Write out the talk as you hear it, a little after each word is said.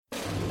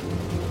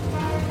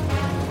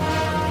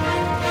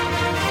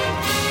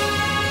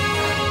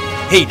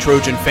Hey,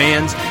 Trojan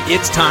fans,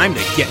 it's time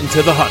to get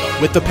into the huddle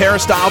with the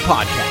Peristyle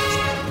Podcast.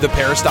 The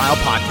Peristyle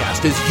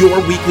Podcast is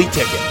your weekly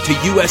ticket to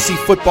USC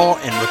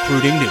football and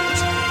recruiting news.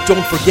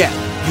 Don't forget,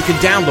 you can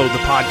download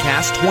the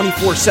podcast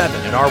 24/7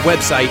 at our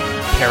website,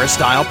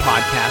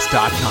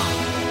 peristylepodcast.com.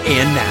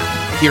 And now,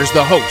 here's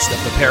the host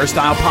of the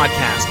Peristyle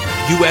Podcast,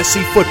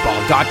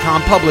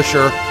 USCFootball.com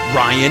publisher,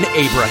 Ryan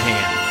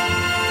Abraham.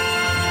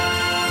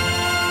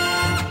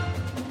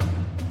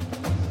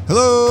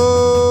 Hello,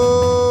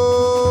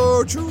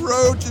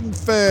 Trojan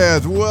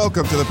fans.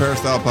 Welcome to the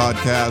Peristyle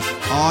Podcast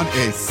on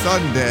a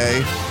Sunday.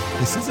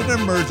 This is an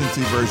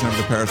emergency version of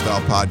the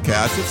Peristyle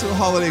Podcast. It's a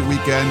holiday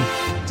weekend,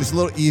 just a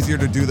little easier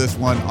to do this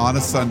one on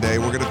a Sunday.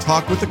 We're going to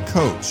talk with the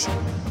coach,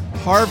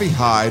 Harvey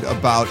Hyde,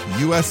 about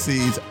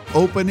USC's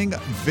opening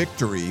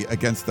victory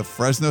against the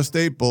Fresno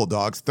State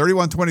Bulldogs,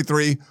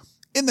 31-23,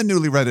 in the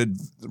newly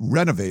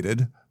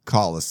renovated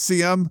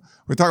Coliseum.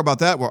 We'll talk about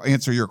that. We'll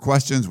answer your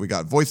questions. We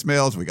got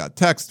voicemails, we got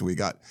text, we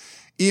got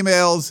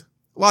emails,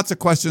 lots of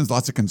questions,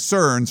 lots of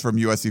concerns from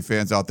USC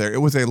fans out there. It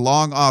was a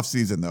long off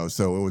season though,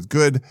 so it was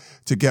good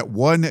to get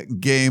one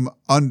game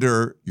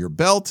under your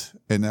belt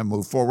and then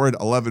move forward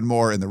 11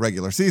 more in the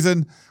regular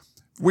season.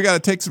 We got to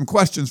take some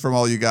questions from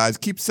all you guys.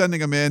 Keep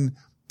sending them in,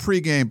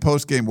 pregame,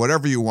 postgame,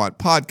 whatever you want,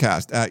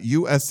 podcast at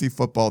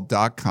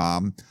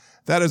uscfootball.com.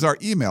 That is our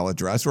email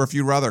address, or if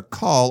you'd rather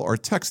call or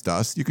text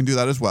us, you can do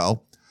that as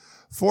well.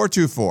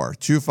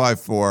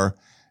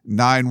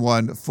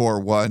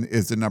 424-254-9141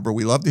 is the number.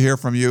 We love to hear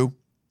from you.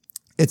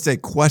 It's a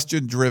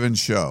question-driven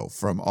show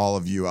from all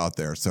of you out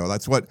there. So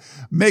that's what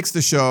makes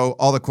the show,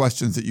 all the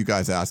questions that you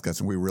guys ask us,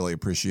 and we really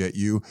appreciate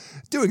you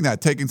doing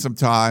that, taking some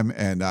time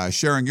and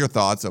sharing your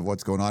thoughts of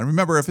what's going on.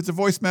 Remember, if it's a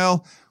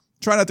voicemail,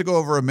 try not to go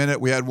over a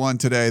minute. We had one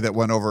today that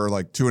went over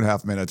like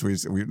 2.5 minutes.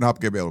 We're not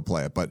going to be able to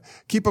play it, but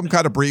keep them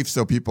kind of brief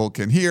so people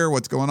can hear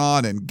what's going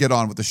on and get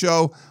on with the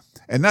show.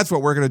 And that's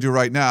what we're going to do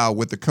right now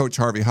with the Coach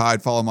Harvey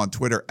Hyde. Follow him on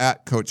Twitter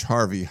at Coach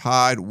Harvey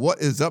Hyde. What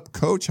is up,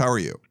 Coach? How are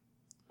you?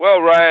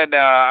 Well, Ryan,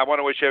 I want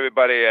to wish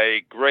everybody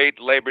a great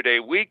Labor Day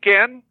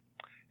weekend,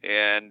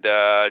 and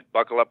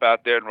buckle up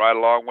out there and ride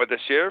along with us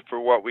here for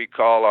what we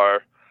call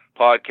our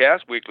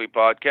podcast, weekly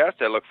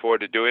podcast. I look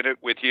forward to doing it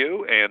with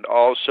you and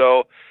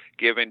also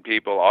giving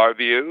people our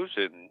views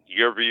and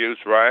your views,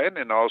 Ryan,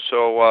 and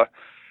also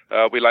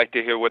we like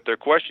to hear what their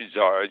questions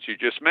are, as you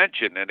just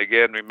mentioned. And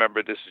again,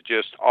 remember, this is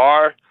just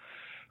our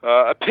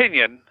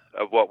opinion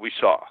of what we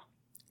saw.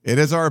 It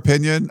is our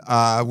opinion.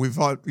 We've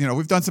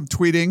done some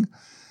tweeting,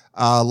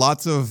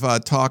 lots of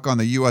talk on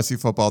the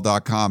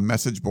USCFootball.com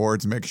message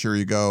boards. Make sure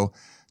you go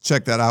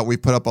check that out. We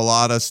put up a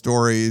lot of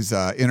stories,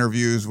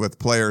 interviews with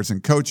players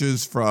and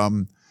coaches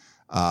from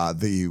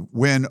the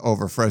win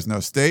over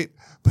Fresno State.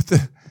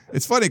 But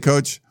it's funny,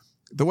 Coach,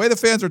 the way the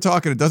fans are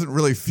talking, it doesn't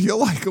really feel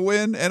like a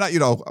win. And I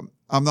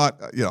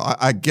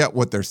get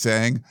what they're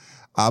saying.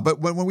 But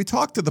when we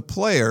talk to the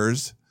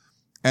players,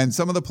 and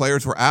some of the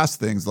players were asked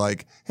things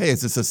like, hey,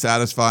 is this a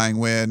satisfying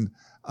win?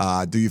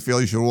 Do you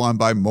feel you should have won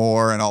by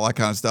more and all that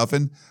kind of stuff?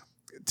 And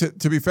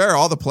to be fair,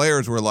 all the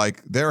players were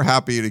like, they're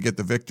happy to get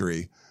the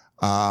victory.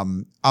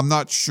 I'm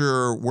not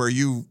sure where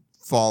you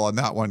fall on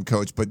that one,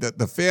 Coach, but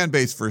the fan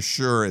base for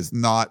sure is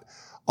not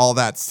all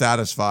that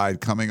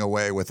satisfied coming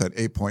away with an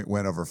 8-point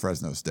win over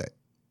Fresno State.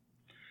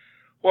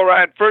 Well,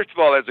 Ryan, first of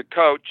all, as a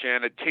coach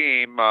and a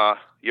team,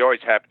 you're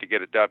always happy to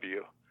get a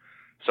W.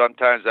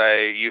 Sometimes I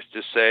used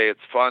to say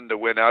it's fun to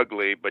win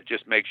ugly, but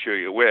just make sure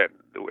you win.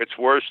 It's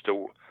worse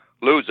to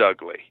lose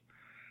ugly.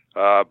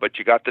 But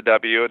you got the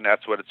W, and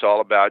that's what it's all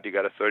about. You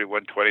got a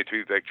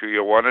 31-23 victory.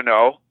 You want to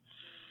know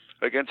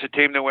against a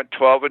team that went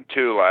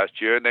 12-2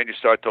 last year, and then you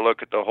start to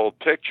look at the whole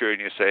picture,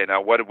 and you say, now,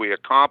 what did we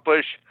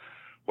accomplish?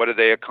 What did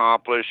they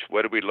accomplish?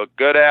 What did we look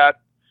good at?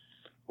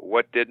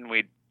 What didn't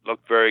we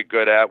look very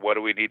good at? What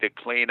do we need to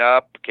clean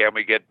up? Can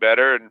we get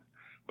better? And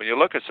when you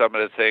look at some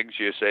of the things,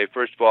 you say,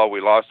 first of all,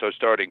 we lost our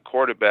starting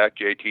quarterback,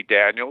 JT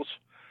Daniels,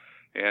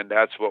 and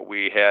that's what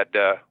we had.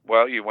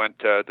 You went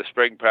to the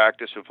spring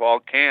practice and fall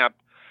camp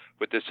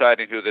with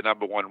deciding who the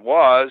number one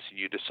was.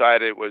 You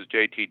decided it was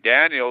JT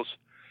Daniels.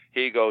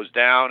 He goes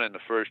down in the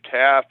first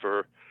half,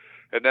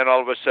 and then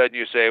all of a sudden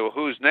you say, well,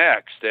 who's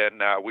next?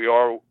 And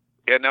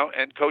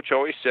and Coach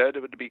always said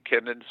it would be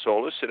Kendon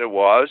Solis, and it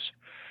was.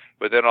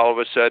 But then all of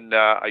a sudden,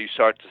 you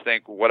start to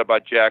think, well, what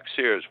about Jack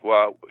Sears?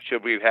 Well,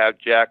 should we have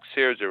Jack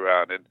Sears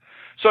around? And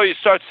so you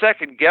start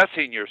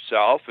second-guessing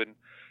yourself, and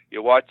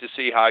you watch to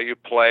see how you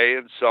play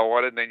and so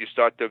on, and then you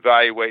start to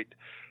evaluate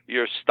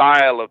your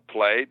style of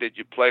play. Did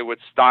you play with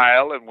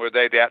style, and were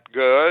they that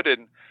good?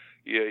 And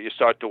you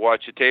start to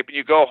watch the tape, and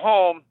you go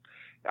home.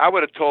 I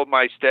would have told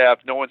my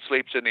staff, no one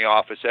sleeps in the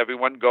office.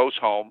 Everyone goes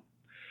home.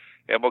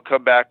 And we'll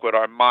come back with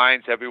our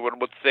minds. Everyone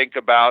would think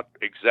about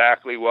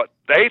exactly what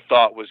they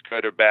thought was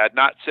good or bad,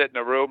 not sit in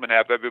a room and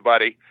have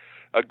everybody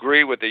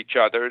agree with each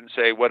other and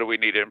say, what do we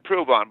need to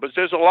improve on? But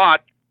there's a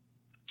lot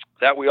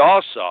that we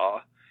all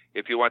saw,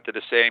 if you went to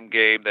the same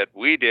game that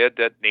we did,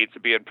 that needs to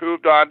be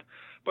improved on.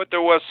 But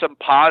there was some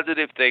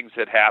positive things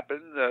that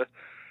happened,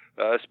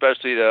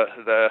 especially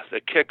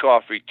the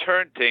kickoff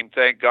return team.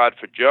 Thank God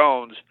for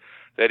Jones.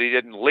 that he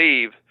didn't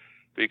leave,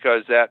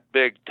 because that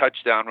big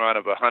touchdown run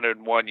of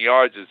 101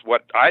 yards is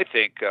what I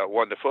think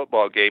won the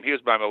football game. He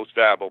was my most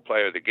valuable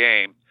player of the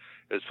game,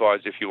 as far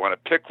as if you want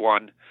to pick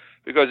one,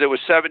 because it was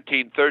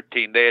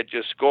 17-13. They had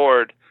just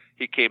scored.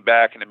 He came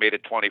back and it made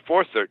it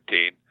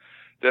 24-13.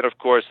 Then, of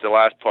course, the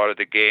last part of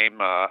the game,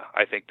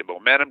 I think the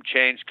momentum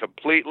changed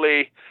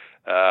completely.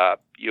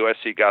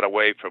 USC got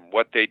away from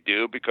what they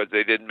do because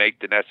they didn't make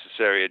the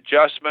necessary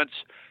adjustments.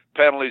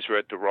 Penalties were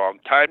at the wrong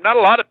time. Not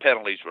a lot of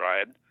penalties,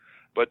 Ryan,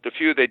 but the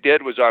few they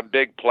did was on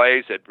big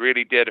plays that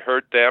really did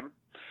hurt them.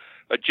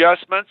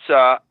 Adjustments,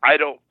 I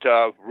don't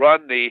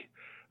run the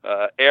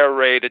air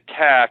raid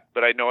attack,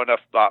 but I know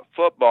enough about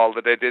football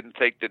that I didn't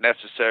think the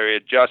necessary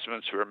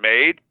adjustments were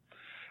made.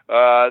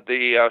 I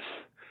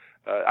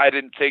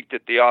didn't think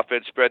that the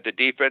offense spread the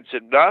defense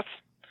enough.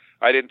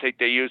 I didn't think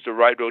they used the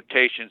right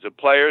rotations of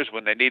players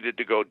when they needed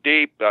to go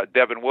deep.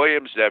 Devin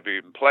Williams never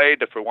even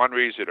played for one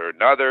reason or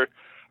another.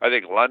 I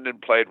think London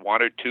played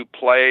one or two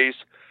plays.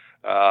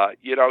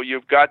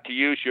 You've got to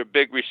use your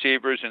big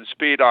receivers and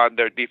speed on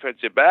their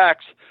defensive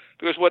backs,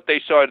 because what they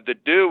started to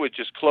do was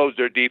just close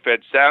their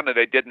defense down, and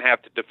they didn't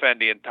have to defend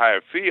the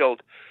entire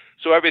field.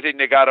 So everything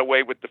they got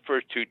away with the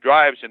first two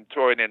drives and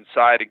throwing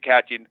inside and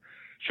catching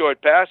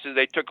short passes,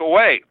 they took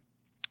away.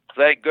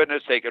 Thank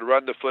goodness they could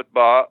run the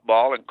football,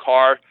 and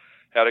Carr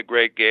had a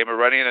great game.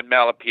 Running in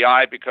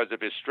Malachi, because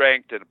of his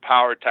strength and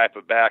power type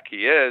of back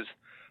he is,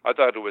 I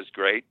thought it was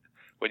great.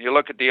 When you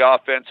look at the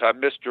offense on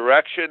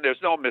misdirection,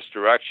 there's no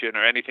misdirection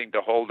or anything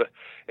to hold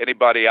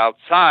anybody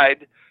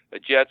outside. A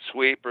jet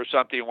sweep or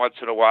something once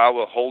in a while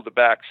will hold the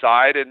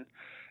backside. And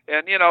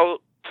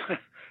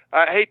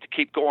I hate to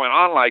keep going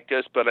on like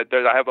this, but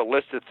I have a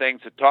list of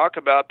things to talk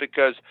about,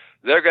 because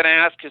they're going to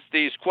ask us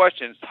these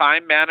questions.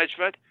 Time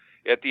management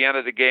at the end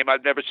of the game,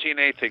 I've never seen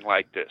anything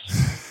like this.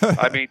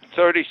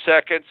 30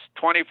 seconds,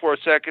 24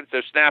 seconds,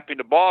 they're snapping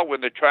the ball when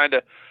they're trying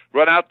to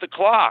run out the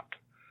clock.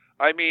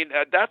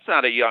 That's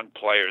not a young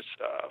player's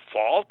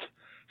fault.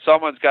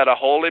 Someone's got to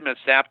hold him and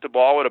snap the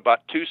ball with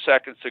about 2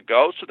 seconds to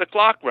go, so the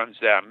clock runs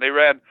down. They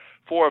ran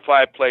 4 or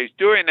 5 plays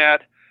doing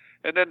that,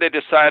 and then they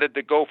decided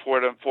to go for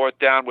it on fourth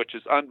down, which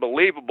is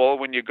unbelievable.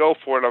 When you go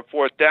for it on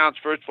fourth downs,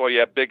 first of all, you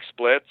have big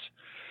splits.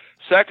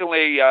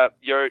 Secondly,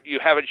 you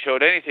haven't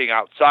showed anything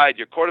outside.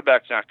 Your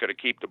quarterback's not going to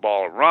keep the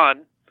ball and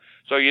run,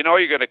 so you're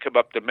going to come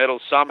up the middle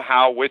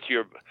somehow with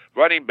your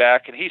running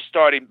back, and he's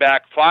starting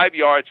back 5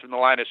 yards from the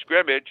line of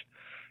scrimmage.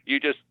 You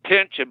just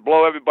pinch and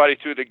blow everybody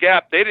through the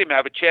gap. They didn't even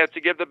have a chance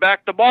to give the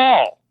back the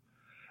ball.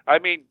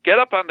 Get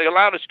up on the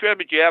line of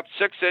scrimmage. You have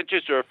 6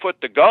 inches or a foot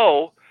to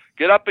go.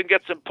 Get up and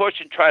get some push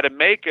and try to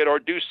make it, or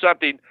do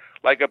something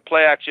like a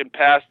play-action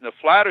pass in the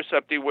flat or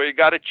something where you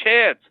got a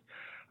chance.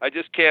 I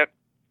just can't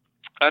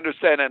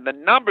understand. And the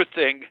number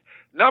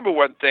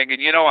one thing, and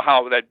you know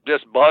how that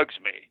just bugs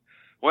me,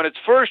 when it's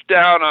first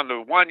down on the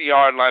 1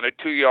 yard line or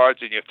 2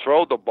 yards and you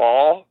throw the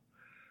ball,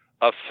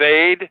 a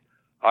fade,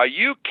 are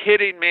you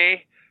kidding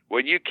me?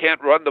 When you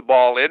can't run the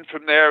ball in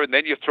from there, and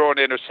then you throw an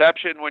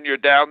interception when you're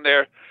down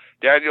there.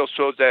 Daniel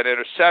throws that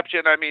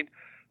interception.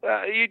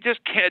 You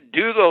just can't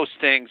do those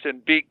things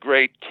and beat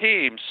great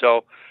teams.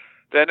 So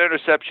that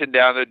interception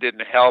down there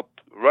didn't help.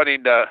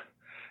 Running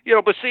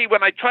but see,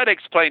 when I try to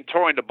explain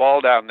throwing the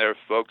ball down there,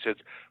 folks,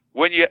 it's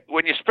when you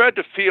spread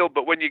the field,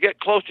 but when you get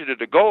closer to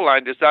the goal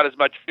line, there's not as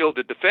much field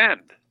to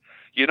defend.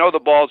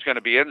 The ball's going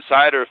to be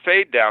inside or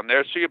fade down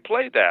there, so you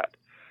play that.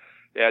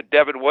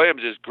 Devin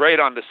Williams is great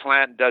on the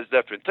slant and does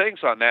different things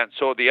on that, and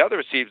so the other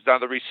receivers. Now,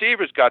 the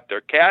receivers got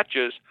their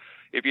catches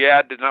if you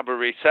add the number of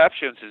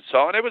receptions and so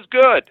on. It was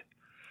good.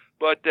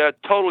 But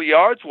total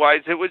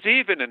yards-wise, it was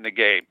even in the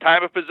game.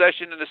 Time of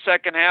possession in the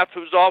second half, it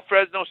was all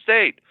Fresno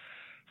State.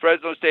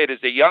 Fresno State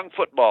is a young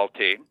football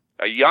team,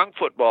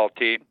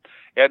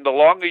 and the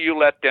longer you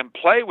let them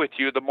play with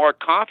you, the more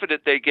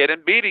confident they get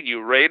in beating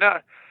you.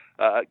 Reyna,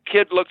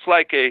 kid looks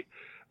like a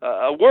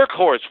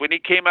workhorse. When he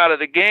came out of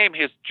the game,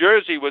 his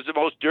jersey was the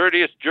most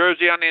dirtiest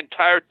jersey on the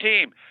entire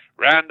team.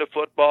 Ran the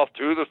football,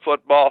 threw the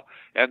football,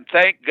 and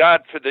thank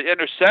God for the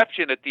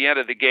interception at the end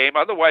of the game.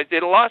 Otherwise, they'd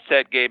have lost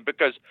that game,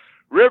 because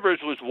Rivers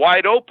was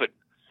wide open.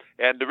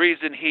 And the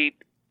reason he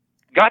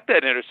got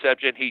that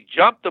interception, he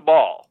jumped the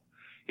ball.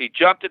 He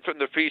jumped it from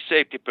the free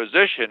safety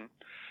position,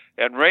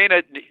 and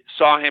Reyna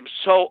saw him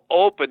so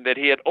open that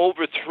he had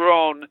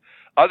overthrown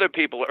other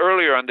people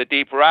earlier on the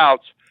deep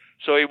routes.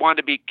 So he wanted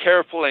to be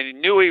careful, and he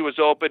knew he was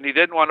open. He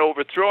didn't want to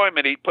overthrow him,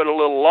 and he put a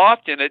little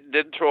loft in it and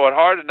didn't throw it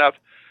hard enough.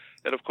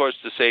 And, of course,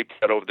 the safety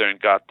got over there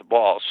and got the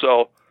ball.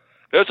 So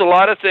there's a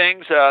lot of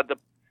things. The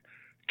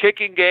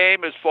kicking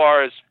game, as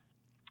far as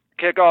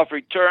kickoff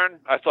return,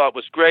 I thought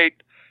was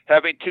great.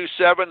 Having 2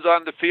 sevens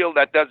on the field,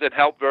 that doesn't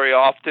help very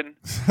often.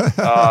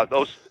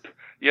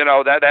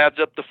 That adds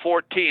up to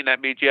 14.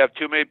 That means you have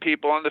too many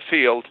people on the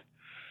field.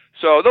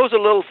 So those are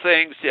little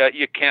things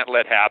you can't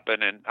let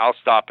happen, and I'll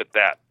stop at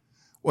that.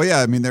 Well,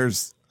 yeah,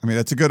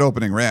 that's a good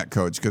opening rant,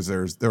 Coach, because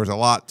there's a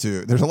lot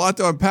to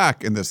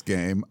unpack in this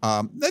game.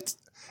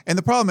 And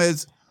the problem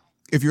is,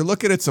 if you're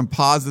looking at some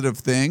positive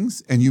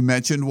things, and you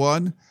mentioned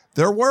one,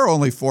 there were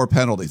only 4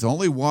 penalties,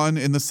 only one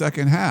in the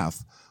second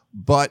half.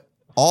 but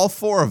all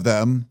four of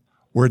them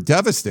were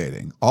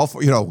devastating. All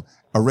four,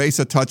 erase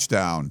a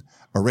touchdown,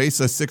 erase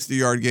a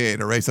 60-yard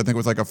gain, erase, I think it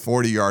was like a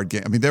 40-yard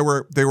gain. I mean, they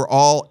were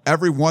all,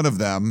 every one of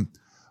them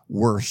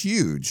were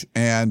huge.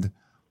 And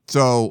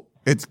so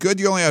it's good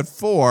you only had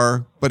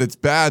four, but it's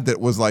bad that it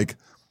was like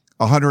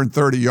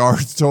 130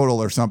 yards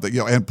total or something,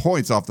 and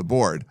points off the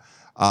board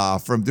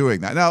from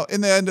doing that. Now,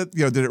 in the end,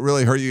 did it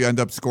really hurt you? You end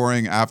up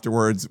scoring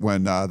afterwards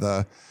when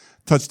the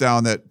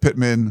touchdown that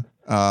Pittman,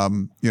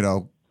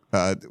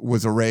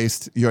 was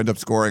erased. You end up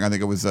scoring. I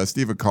think it was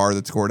Stephen Carr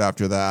that scored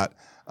after that.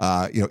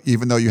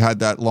 Even though you had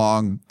that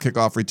long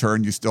kickoff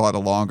return, you still had a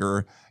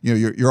longer,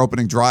 your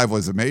opening drive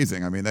was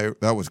amazing. I mean,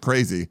 that was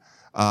crazy.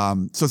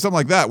 So something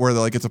like that where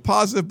it's a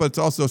positive, but it's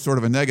also sort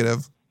of a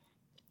negative.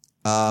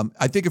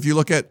 I think if you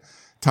look at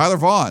Tyler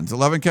Vaughn's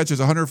 11 catches,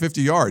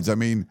 150 yards, I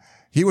mean,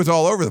 he was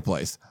all over the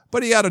place,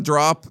 but he had a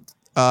drop.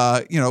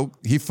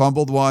 He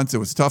fumbled once. It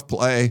was a tough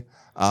play.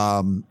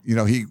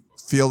 He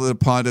fielded a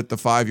punt at the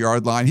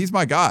 5-yard line. He's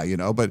my guy,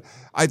 but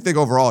I think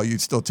overall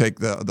you'd still take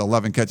the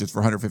 11 catches for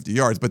 150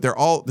 yards, but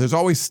there's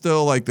always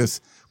still like this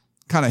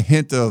kind of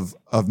hint of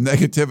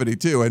negativity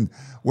too. And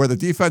where the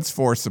defense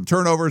forced some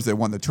turnovers, they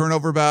won the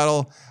turnover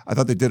battle. I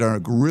thought they did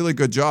a really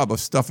good job of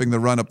stuffing the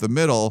run up the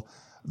middle.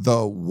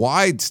 The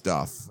wide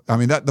stuff, I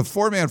mean, that the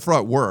 4-man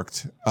front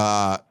worked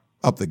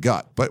up the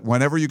gut, but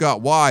whenever you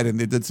got wide and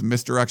they did some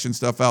misdirection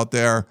stuff out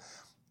there,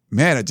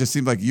 man, it just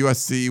seemed like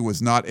USC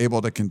was not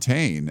able to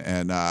contain,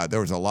 and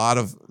there was a lot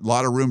of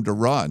room to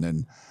run.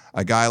 And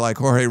a guy like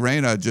Jorge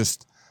Reyna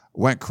just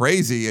went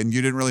crazy, and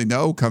you didn't really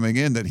know coming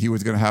in that he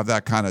was going to have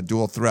that kind of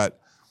dual threat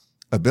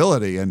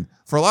ability. And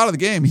for a lot of the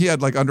game, he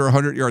had like under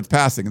 100 yards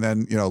passing, and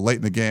then late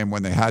in the game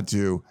when they had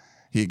to,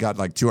 he got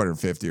like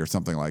 250 or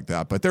something like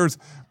that. But there was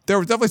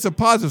definitely some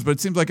positives, but it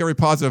seems like every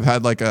positive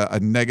had like a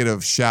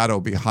negative shadow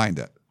behind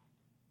it.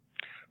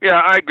 Yeah,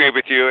 I agree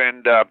with you,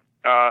 and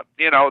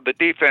the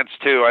defense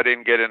too, I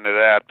didn't get into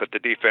that, but the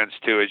defense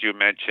too, as you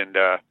mentioned,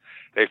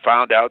 they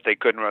found out they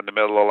couldn't run the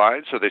middle of the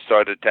line, so they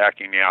started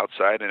attacking the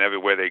outside and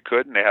everywhere they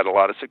could, and they had a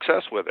lot of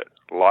success with it.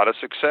 A lot of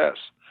success.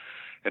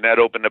 And that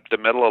opened up the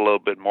middle a little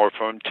bit more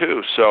for them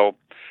too. So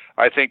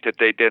I think that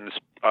they didn't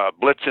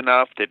blitz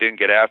enough. They didn't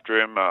get after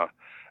him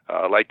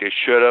like they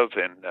should have,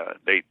 and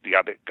they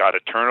got a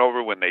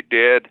turnover when they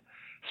did.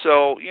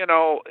 So,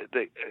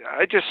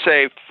 I just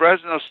say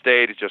Fresno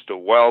State is just a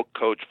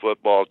well-coached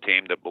football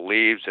team that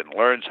believes and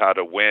learns how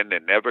to win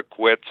and never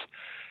quits.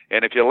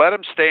 And if you let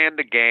them stay in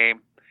the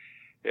game,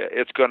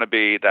 it's going to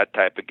be that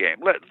type of game.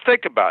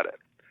 Think about it.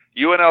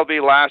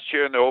 UNLV last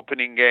year in the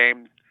opening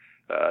game,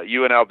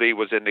 UNLV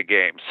was in the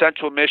game.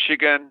 Central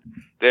Michigan,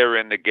 they're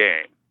in the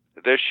game.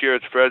 This year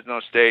it's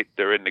Fresno State,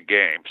 they're in the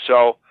game.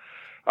 So,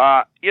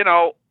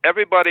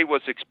 everybody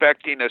was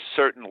expecting a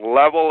certain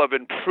level of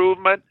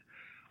improvement.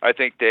 I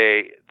think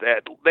there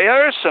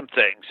are some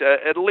things.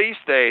 At least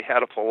they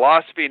had a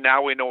philosophy.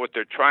 Now we know what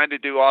they're trying to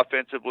do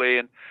offensively,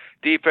 and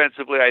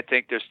defensively, I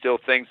think there's still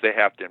things they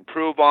have to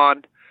improve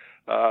on.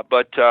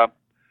 But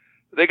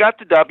they got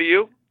the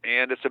W,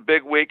 and it's a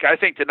big week. I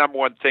think the number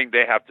one thing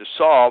they have to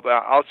solve,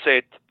 I'll say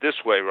it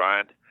this way,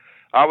 Ryan,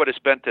 I would have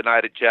spent the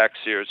night at Jack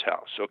Sears'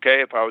 house,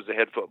 okay, if I was the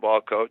head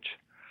football coach.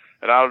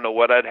 And I don't know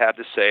what I'd have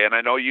to say. And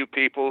I know you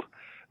people,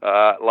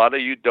 a lot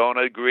of you don't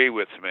agree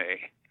with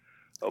me.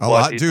 A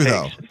lot do,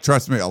 though.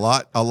 Trust me, a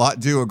lot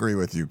do agree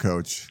with you,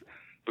 Coach.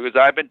 Because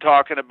I've been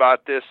talking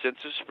about this since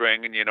the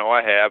spring, and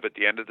I have at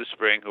the end of the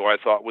spring, who I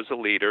thought was a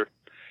leader,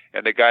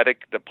 and the guy that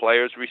the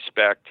players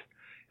respect,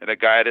 and a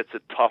guy that's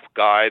a tough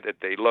guy that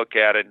they look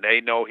at and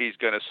they know he's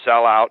going to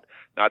sell out.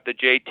 Not the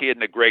JT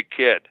and the great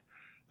kid,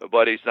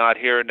 but he's not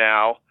here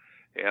now.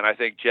 And I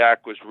think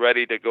Jack was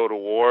ready to go to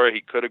war.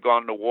 He could have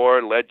gone to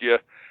war, led you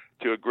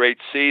to a great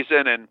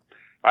season, and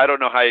I don't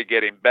know how you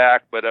get him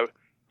back, but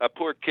a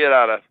poor kid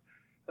out of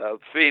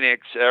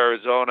Phoenix,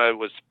 Arizona,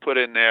 was put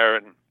in there,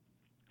 and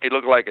he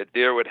looked like a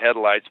deer with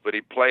headlights, but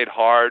he played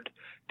hard,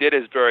 did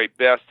his very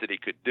best that he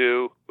could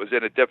do, was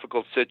in a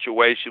difficult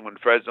situation when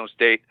Fresno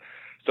State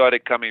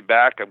started coming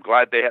back. I'm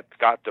glad they had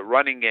got the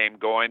running game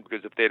going,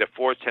 because if they'd have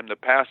forced him to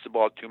pass the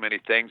ball too many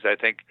I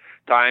think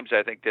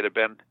there'd have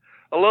been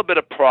a little bit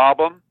of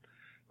problem.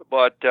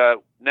 But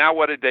now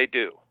what did they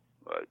do?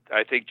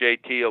 I think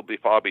JT will be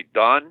probably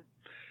done.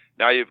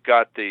 Now you've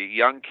got the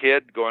young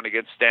kid going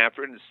against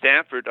Stanford, and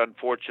Stanford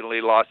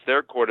unfortunately lost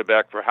their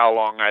quarterback for how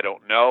long, I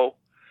don't know.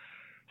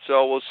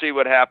 So we'll see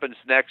what happens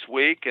next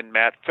week. And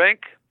Matt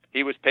Fink,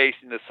 he was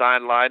pacing the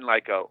sideline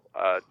like a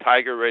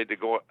tiger ready to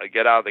go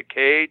get out of the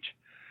cage.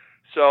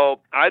 So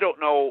I don't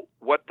know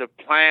what the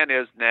plan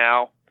is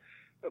now,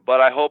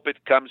 but I hope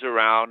it comes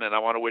around, and I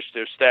want to wish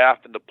their staff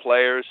and the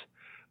players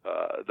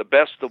the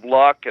best of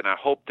luck, and I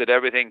hope that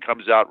everything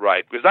comes out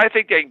right, because I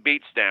think they can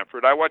beat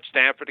Stanford. I watched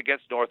Stanford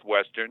against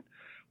Northwestern,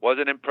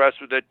 wasn't impressed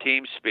with their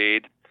team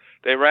speed.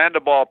 They ran the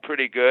ball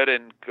pretty good,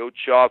 and Coach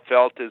Shaw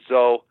felt as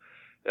though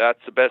that's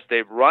the best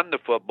they've run the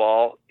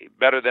football,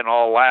 better than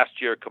all last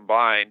year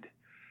combined.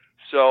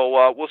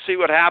 So we'll see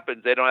what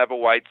happens. They don't have a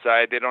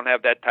Whiteside. They don't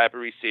have that type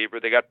of receiver.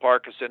 They got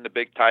Parkinson, the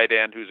big tight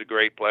end, who's a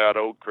great player out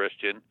of Old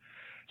Christian.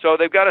 So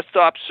they've got to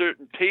stop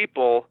certain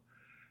people,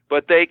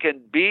 but they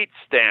can beat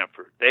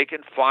Stanford. They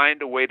can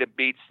find a way to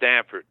beat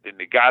Stanford, and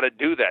you got to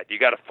do that. You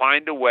got to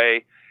find a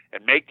way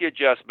and make the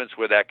adjustments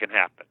where that can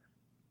happen.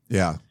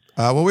 Yeah.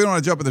 Well, we don't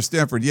want to jump into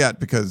Stanford yet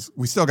because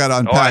we still got to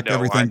unpack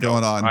everything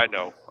going on. I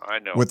know.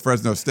 With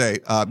Fresno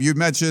State. You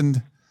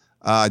mentioned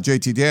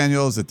JT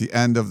Daniels at the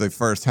end of the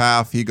first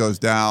half. He goes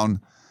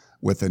down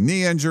with a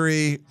knee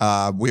injury.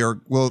 So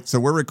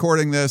we're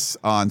recording this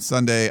on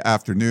Sunday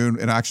afternoon,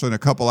 and actually in a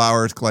couple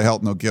hours, Clay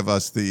Helton will give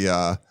us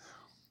the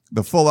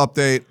full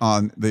update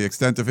on the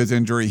extent of his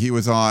injury. He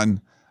was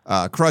on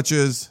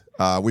crutches.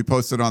 We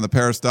posted on the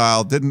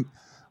Peristyle.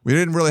 We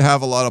didn't really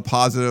have a lot of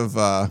positive.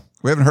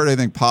 We haven't heard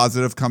anything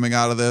positive coming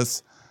out of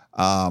this.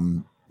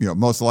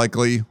 Most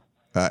likely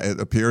it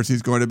appears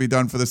he's going to be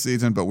done for the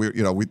season. But we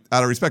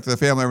out of respect to the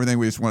family, everything,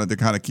 we just wanted to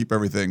kind of keep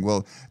everything.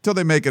 Well, until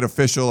they make it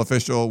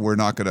official, we're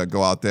not going to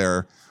go out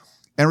there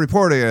and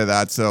report any of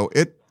that. So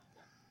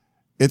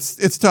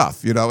it's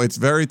tough. It's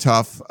very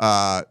tough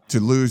to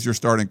lose your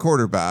starting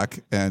quarterback.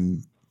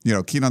 And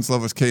Keenan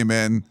Slovis came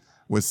in,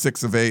 was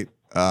 6 of 8.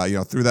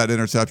 Threw that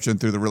interception,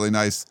 threw the really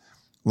nice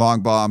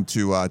long bomb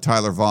to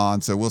Tyler Vaughn.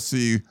 So we'll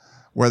see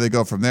where they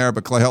go from there.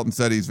 But Clay Helton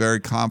said he's very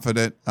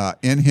confident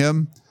in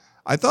him.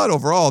 I thought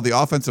overall the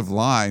offensive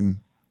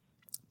line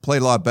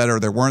played a lot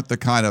better. There weren't the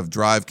kind of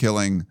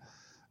drive-killing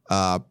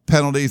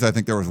penalties. I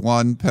think there was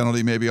one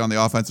penalty maybe on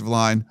the offensive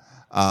line.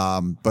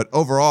 But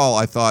overall,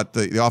 I thought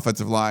the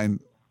offensive line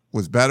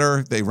was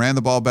better. They ran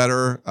the ball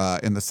better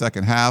in the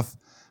second half.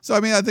 So,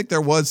 I think there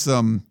was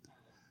some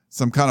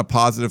kind of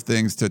positive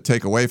things to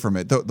take away from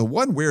it. The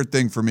one weird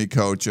thing for me,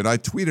 Coach, and I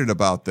tweeted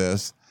about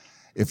this,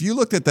 if you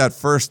looked at that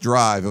first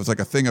drive, it was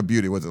like a thing of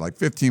beauty. Was it like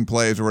 15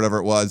 plays or whatever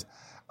it was?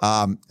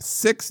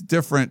 6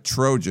 different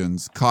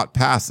Trojans caught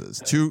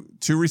passes.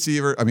 3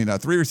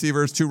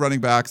 receivers, 2 running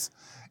backs,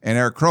 and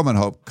Eric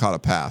Cromanhope caught a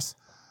pass.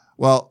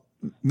 Well,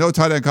 no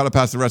tight end caught a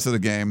pass the rest of the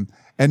game,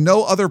 and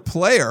no other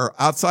player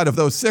outside of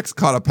those 6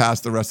 caught a pass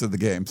the rest of the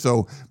game.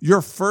 So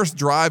your first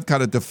drive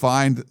kind of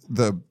defined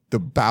the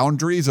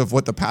boundaries of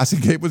what the passing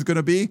game was going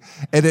to be,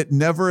 and it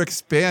never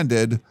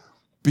expanded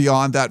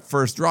beyond that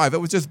first drive. It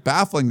was just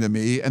baffling to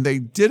me, and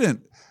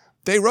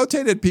they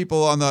rotated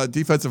people on the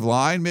defensive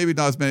line, maybe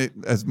not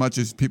as much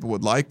as people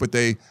would like, but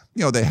they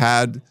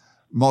had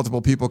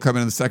multiple people come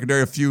in the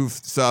secondary, a few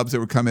subs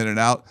that would come in and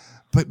out.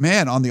 But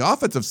man, on the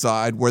offensive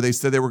side, where they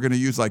said they were going to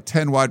use like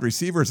 10 wide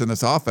receivers in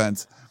this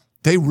offense,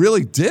 they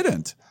really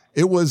didn't.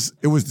 It was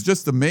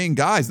just the main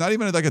guys. Not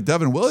even like a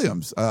Devin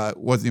Williams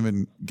wasn't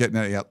even getting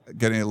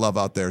any love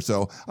out there.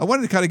 So I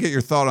wanted to kind of get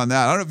your thought on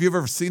that. I don't know if you've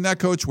ever seen that,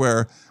 Coach,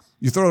 where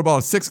you throw the ball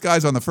at 6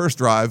 guys on the first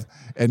drive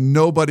and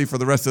nobody for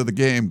the rest of the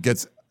game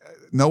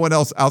no one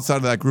else outside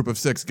of that group of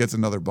 6 gets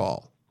another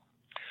ball.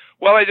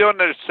 Well, I don't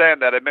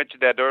understand that. I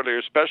mentioned that earlier,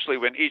 especially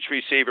when each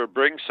receiver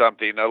brings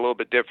something a little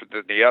bit different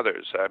than the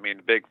others.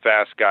 Big,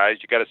 fast guys,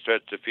 you got to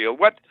stretch the field.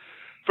 What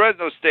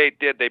Fresno State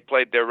did, they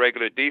played their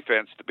regular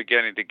defense at the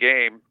beginning of the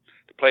game.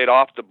 They played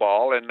off the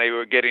ball, and they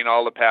were getting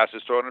all the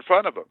passes thrown in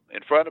front of them.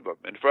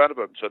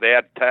 So they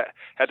had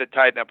to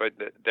tighten up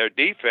their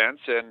defense,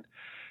 and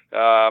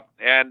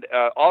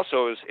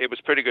also it was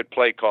pretty good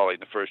play calling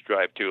the first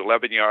drive too.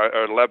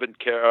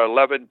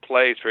 11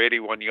 plays for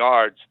 81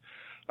 yards.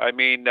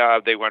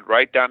 They went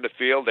right down the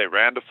field. They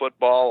ran the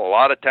football. A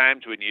lot of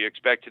times when you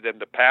expected them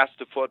to pass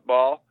the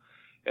football,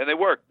 and they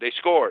worked. They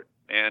scored,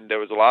 and there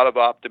was a lot of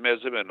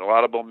optimism and a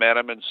lot of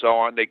momentum and so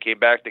on. They came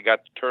back. They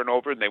got the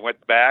turnover, and they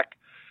went back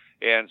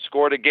and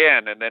scored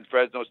again. And then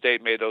Fresno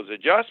State made those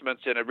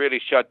adjustments, and it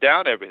really shut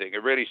down everything.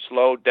 It really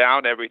slowed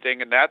down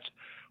everything, and that's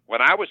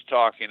when I was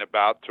talking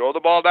about throw the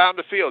ball down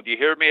the field. You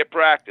hear me at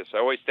practice. I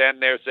always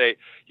stand there and say,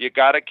 you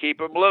got to keep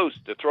them loose.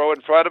 To throw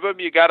in front of them,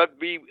 you got to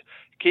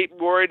keep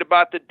worried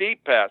about the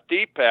deep pass.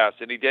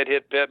 And he did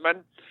hit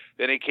Pittman.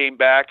 Then he came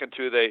back and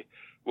threw the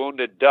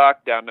wounded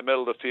duck down the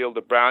middle of the field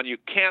to Brown. You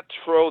can't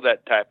throw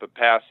that type of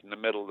pass in the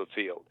middle of the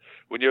field.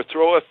 When you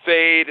throw a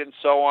fade and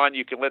so on,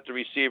 you can let the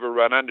receiver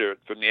run under it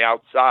from the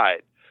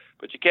outside.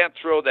 But you can't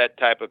throw that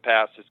type of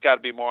pass. It's got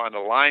to be more on the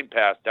line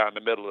pass down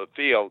the middle of the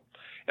field.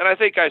 And I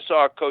think I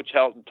saw Coach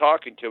Helton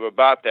talking to him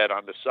about that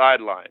on the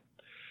sideline.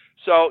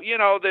 So,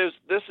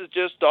 this is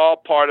just all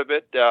part of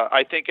it.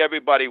 I think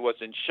everybody was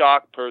in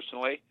shock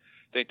personally.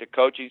 I think the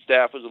coaching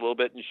staff was a little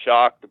bit in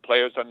shock. The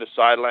players on the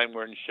sideline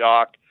were in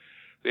shock.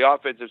 The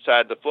offensive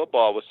side of the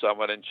football was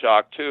somewhat in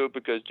shock too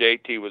because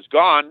JT was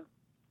gone.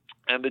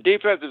 And the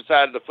defensive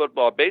side of the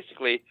football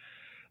basically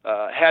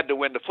had to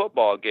win the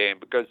football game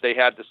because they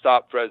had to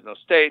stop Fresno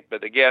State.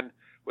 But again,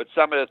 with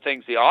some of the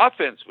things the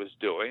offense was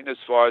doing as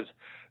far as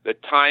the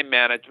time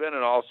management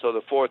and also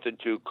the 4th and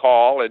 2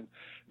 call. And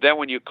then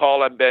when you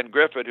call on Ben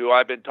Griffith, who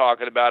I've been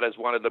talking about as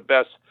one of the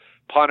best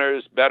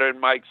punters, better than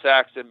Mike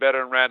Saxton, better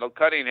than Randall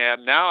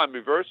Cunningham, now I'm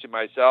reversing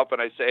myself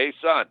and I say, hey,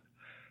 son,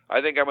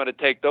 I think I'm going to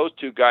take those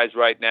 2 guys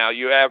right now.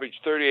 You averaged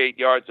 38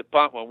 yards a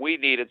punt when we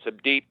needed some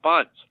deep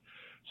punts.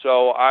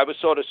 So I was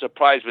sort of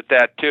surprised with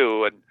that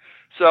too. And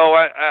so,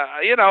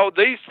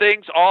 these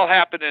things all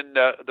happen in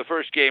the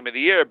first game of the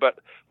year, but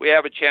we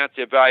have a chance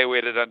to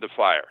evaluate it under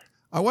fire.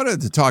 I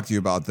wanted to talk to you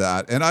about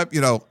that. And I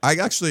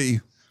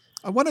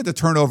wanted to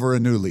turn over a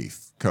new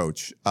leaf,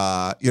 Coach.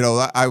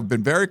 I've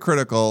been very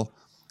critical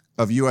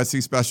of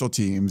USC special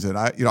teams. And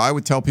I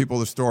would tell people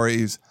the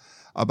stories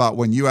about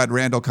when you had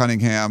Randall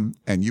Cunningham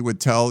and you would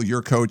tell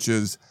your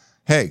coaches,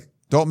 hey,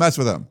 don't mess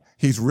with him.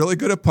 He's really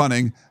good at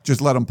punting.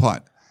 Just let him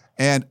punt.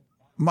 And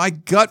my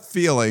gut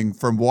feeling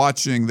from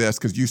watching this,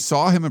 because you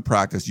saw him in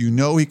practice,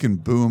 he can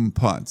boom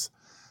punts.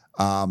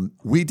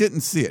 We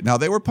didn't see it. Now,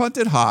 they were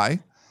punted high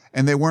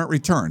and they weren't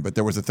returned, but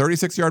there was a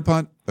 36-yard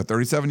punt, a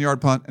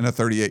 37-yard punt, and a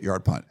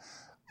 38-yard punt.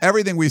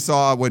 Everything we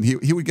saw when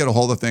he would get a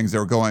hold of things, they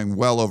were going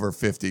well over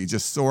 50,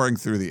 just soaring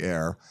through the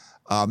air.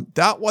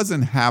 That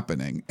wasn't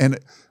happening. And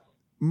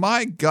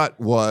my gut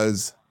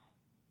was,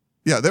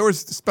 there was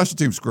special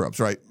team screw-ups,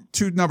 right?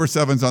 2 number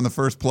 7s on the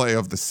first play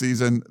of the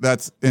season.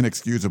 That's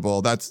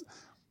inexcusable. That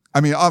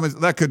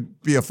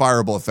could be a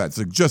fireable offense,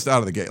 like just out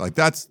of the gate. Like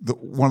that's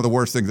one of the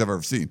worst things I've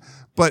ever seen.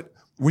 But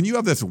when you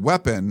have this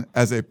weapon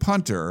as a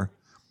punter,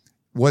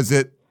 was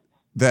it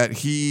that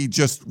he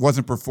just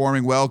wasn't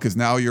performing well because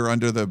now you're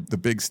under the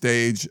big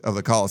stage of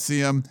the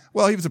Coliseum?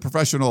 Well, he was a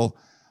professional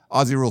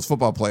Aussie Rules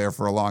football player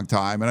for a long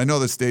time. And I know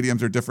the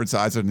stadiums are different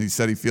sizes, and he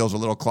said he feels a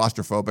little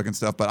claustrophobic and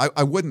stuff, but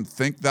I wouldn't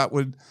think that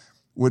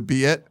would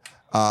be it.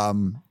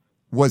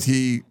 Was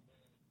he,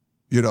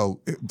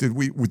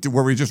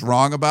 were we just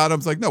wrong about him?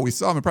 It's like, no, we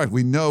saw him in practice.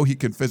 We know he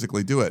can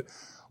physically do it.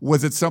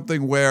 Was it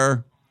something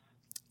where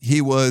he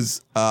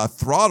was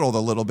throttled a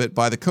little bit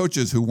by the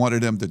coaches who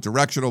wanted him to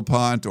directional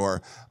punt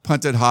or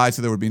punt it high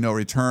so there would be no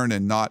return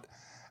and not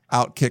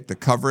outkick the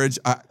coverage?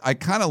 I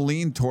kind of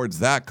leaned towards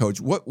that, Coach.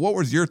 What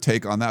was your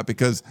take on that?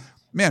 Because,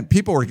 man,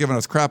 people were giving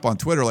us crap on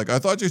Twitter. Like, I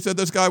thought you said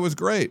this guy was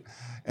great.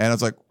 And I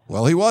was like,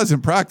 well, he was in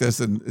practice.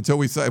 And until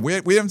we said, we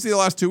haven't seen the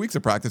last 2 weeks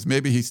of practice.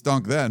 Maybe he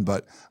stunk then.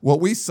 But what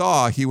we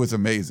saw, he was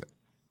amazing.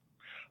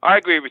 I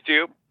agree with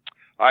you.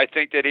 I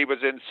think that he was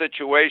in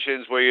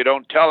situations where you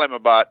don't tell him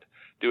about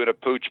doing a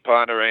pooch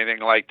punt or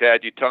anything like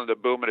that. You tell him to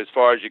boom it as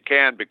far as you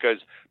can, because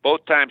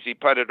both times he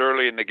punted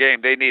early in the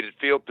game, they needed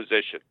field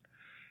position.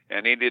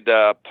 And he needed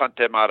to punt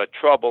them out of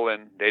trouble,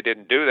 and they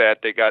didn't do that.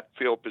 They got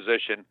field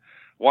position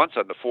once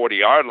on the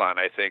 40-yard line,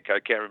 I think. I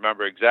can't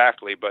remember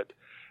exactly. But,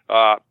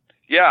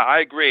 I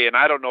agree. And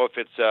I don't know if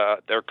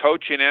it's they're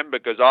coaching him,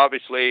 because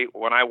obviously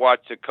when I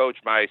watched the coach,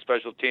 my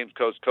special teams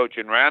coach,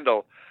 coaching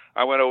Randall,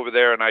 I went over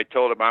there and I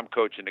told him I'm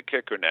coaching the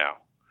kicker now.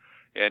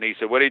 And he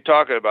said, "What are you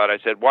talking about?" I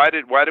said, "Why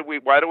do we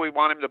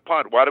want him to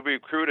punt? Why do we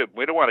recruit him?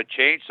 We don't want to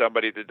change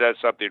somebody that does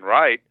something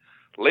right.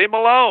 Leave him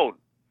alone.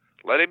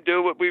 Let him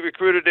do what we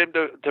recruited him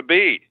to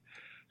be."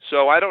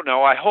 So I don't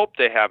know. I hope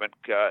they haven't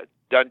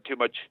done too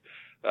much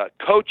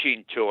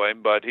coaching to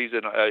him, but he's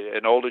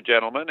an older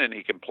gentleman and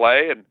he can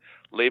play, and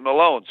leave him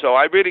alone. So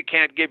I really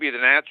can't give you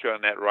an answer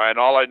on that, Ryan.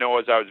 All I know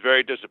is I was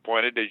very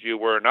disappointed, as you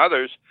were and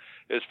others,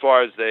 as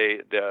far as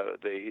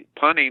the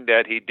punting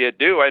that he did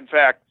do. In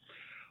fact,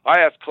 I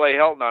asked Clay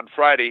Helton on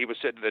Friday. He was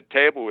sitting at the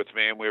table with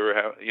me, and we were,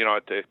 at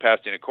the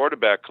Pasadena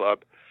Quarterback Club.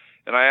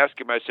 And I asked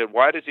him, I said,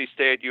 "Why does he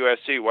stay at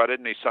USC? Why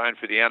didn't he sign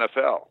for the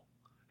NFL?"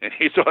 And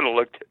he sort of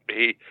looked at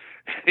me.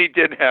 He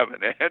didn't have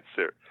an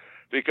answer,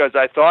 because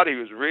I thought he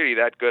was really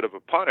that good of a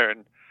punter,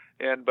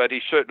 but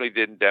he certainly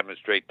didn't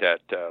demonstrate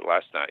that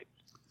last night.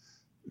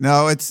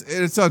 No,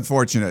 it's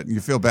unfortunate.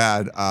 You feel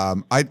bad.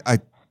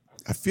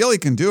 I feel he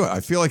can do it. I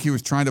feel like he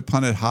was trying to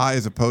punt it high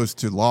as opposed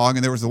to long.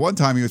 And there was the one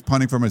time he was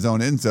punting from his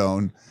own end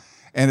zone.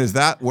 And is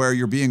that where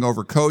you're being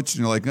overcoached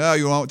and you're like,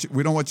 no,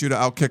 we don't want you to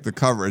outkick the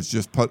coverage.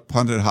 Just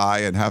punt it high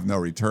and have no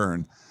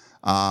return.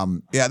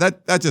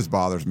 That just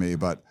bothers me.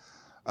 But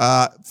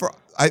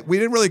we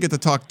didn't really get to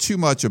talk too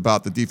much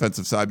about the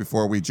defensive side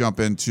before we jump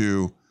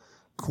into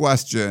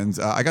questions.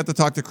 I got to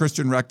talk to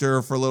Christian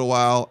Rector for a little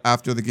while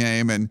after the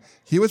game, and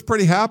he was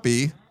pretty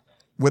happy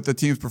with the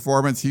team's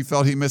performance. He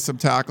felt he missed some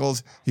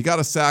tackles. He got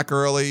a sack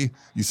early.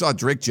 You saw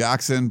Drake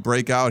Jackson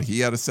break out. He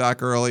had a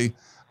sack early.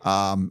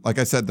 Like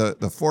I said, the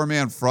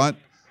 4-man front,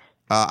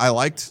 I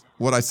liked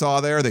what I saw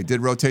there. They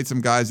did rotate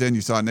some guys in.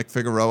 You saw Nick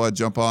Figueroa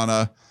jump on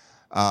a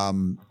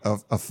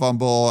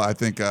fumble. I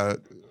think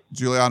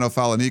Giuliano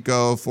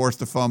Falanico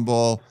forced a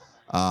fumble.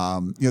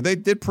 They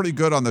did pretty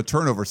good on the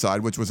turnover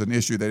side, which was an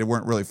issue they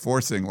weren't really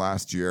forcing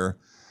last year.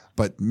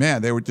 But,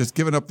 man, they were just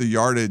giving up the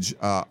yardage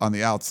on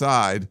the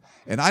outside.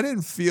 And I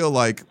didn't feel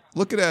like,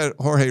 looking at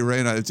Jorge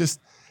Reyna,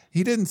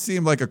 he didn't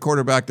seem like a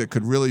quarterback that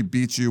could really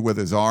beat you with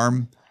his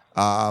arm.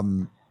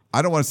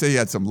 I don't want to say he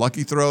had some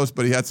lucky throws,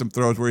 but he had some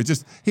throws where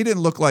he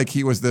didn't look like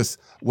he was this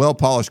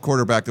well-polished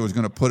quarterback that was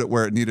going to put it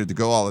where it needed to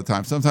go all the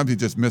time. Sometimes he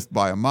just missed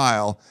by a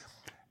mile.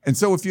 And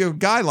so if you have a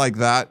guy like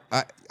that,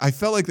 I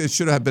felt like there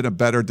should have been a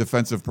better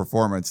defensive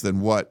performance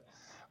than what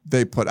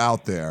they put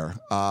out there.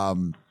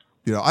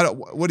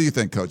 What do you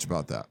think, Coach,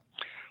 about that?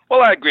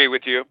 Well, I agree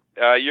with you.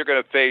 You're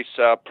going to face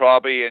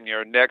probably in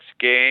your next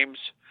games,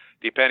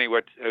 depending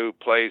who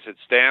plays at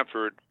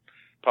Stanford,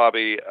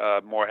 probably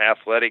a more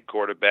athletic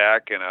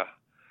quarterback and a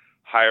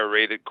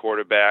higher-rated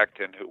quarterback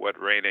than what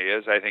Reyna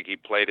is. I think he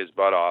played his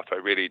butt off. I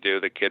really do.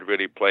 The kid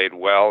really played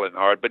well and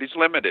hard, but he's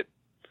limited.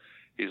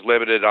 He's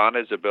limited on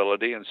his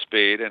ability and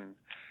speed and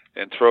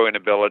throwing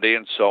ability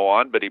and so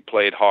on, but he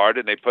played hard,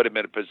 and they put him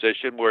in a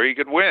position where he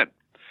could win.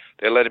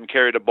 They let him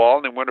carry the ball,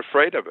 and they weren't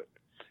afraid of it.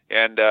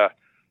 And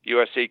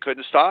USC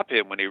couldn't stop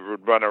him when he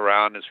would run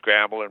around and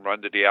scramble and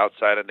run to the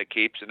outside on the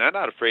keeps, and they're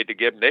not afraid to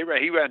give him.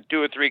 He ran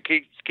 2 or 3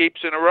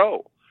 keeps in a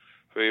row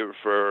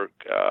for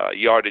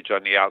yardage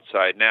on the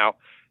outside. Now,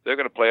 they're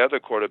going to play other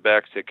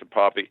quarterbacks that can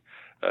probably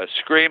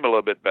scream a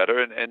little bit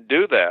better and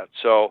do that.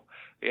 So,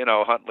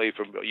 Huntley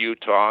from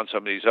Utah and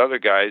some of these other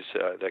guys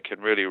that can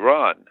really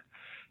run.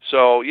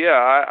 So,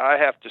 yeah, I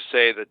have to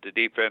say that the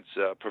defense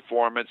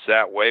performance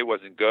that way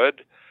wasn't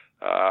good.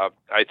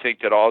 I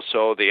think that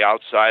also the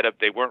outside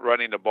they weren't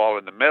running the ball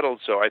in the middle,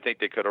 so I think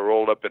they could have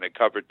rolled up in a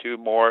cover 2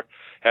 more,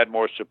 had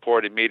more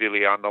support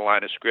immediately on the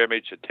line of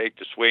scrimmage to take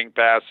the swing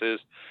passes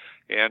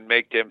and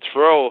make them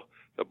throw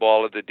the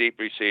ball at the deep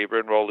receiver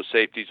and roll the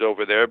safeties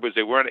over there, because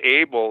they weren't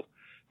able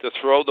to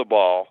throw the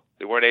ball.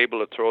 They weren't able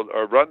to throw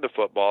or run the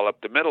football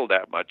up the middle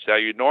that much. Now,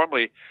 you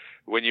normally,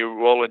 when you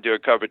roll into a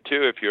cover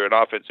 2, if you're an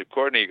offensive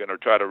coordinator, you're going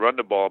to try to run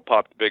the ball and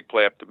pop the big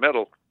play up the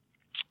middle.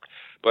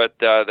 But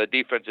the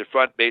defensive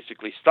front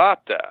basically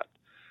stopped that.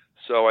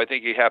 So I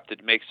think you have to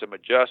make some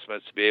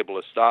adjustments to be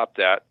able to stop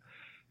that.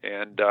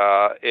 And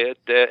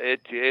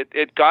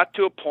it got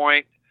to a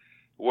point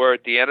where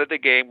at the end of the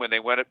game, when they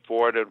went it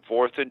forward and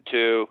 4th and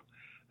 2,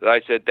 that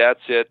I said,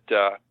 that's it.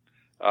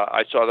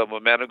 I saw the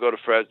momentum go to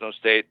Fresno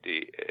State,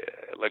 the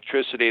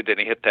electricity. Then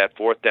he hit that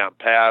 4th down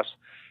pass.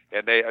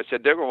 And I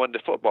said, they're going to win the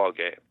football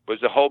game.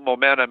 Because the whole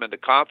momentum and the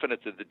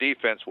confidence of the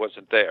defense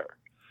wasn't there.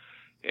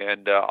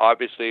 And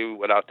obviously,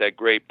 without that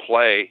great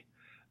play,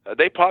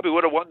 they probably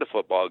would have won the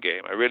football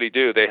game. I really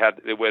do. They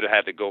would have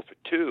had to go for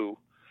 2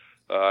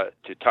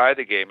 to tie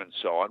the game and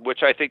so on,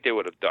 which I think they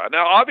would have done.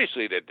 Now,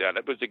 obviously, they've done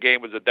it because the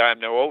game was a dime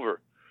now over.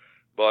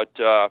 But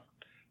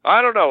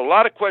I don't know. A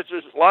lot of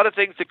questions, a lot of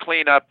things to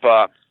clean up.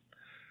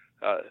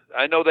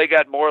 I know they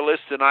got more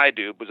lists than I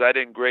do because I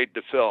didn't grade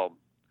the film,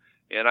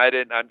 and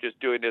I'm just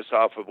doing this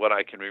off of what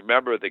I can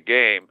remember of the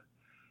game.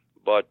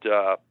 But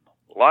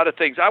a lot of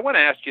things. I want to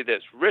ask you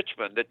this.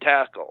 Richmond, the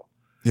tackle.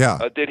 Yeah.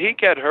 Did he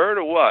get hurt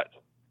or what?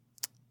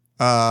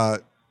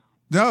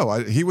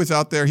 No, he was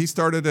out there. He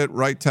started at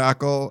right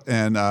tackle,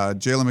 and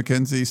Jalen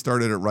McKenzie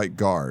started at right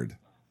guard.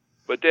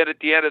 But then at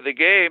the end of the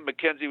game,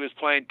 McKenzie was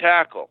playing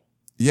tackle.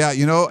 Yeah,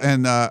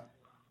 and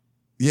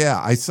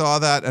I saw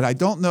that, and I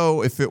don't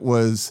know if it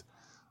was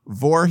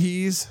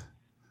Voorhees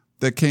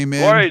that came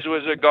in. Voorhees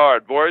was a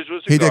guard.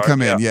 He did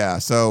come in, yeah.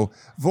 So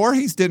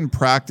Voorhees didn't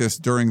practice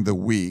during the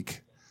week.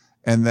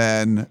 And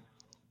then,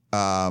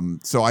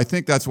 so I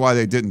think that's why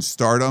they didn't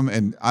start him.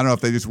 And I don't know if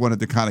they just wanted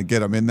to kind of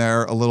get him in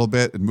there a little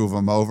bit and move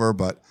him over.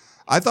 But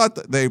I thought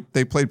that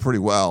they played pretty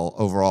well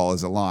overall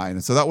as a line.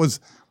 And so that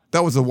was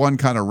the one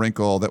kind of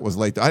wrinkle that was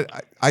late.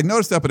 I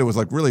noticed that, but it was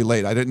like really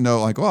late. I didn't know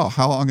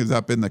how long has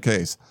that been the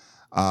case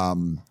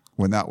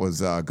when that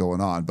was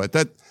going on. But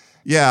that,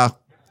 yeah.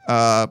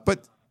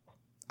 But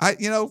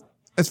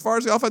as far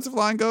as the offensive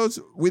line goes,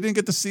 we didn't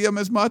get to see him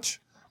as much.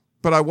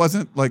 But I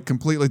wasn't like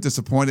completely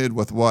disappointed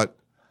with what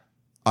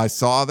I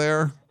saw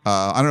there.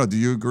 I don't know. Do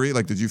you agree?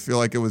 Like, did you feel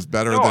like it was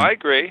better? No, I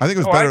agree. I think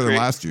it was better than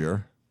last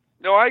year.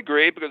 No, I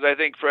agree because I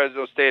think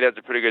Fresno State has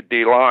a pretty good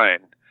D-line.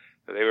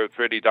 They were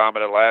pretty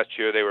dominant last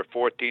year. They were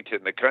 14th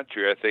in the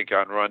country, I think,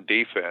 on run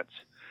defense.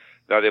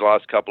 Now they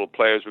lost a couple of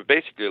players, but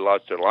basically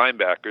lost their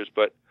linebackers.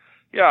 But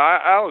yeah,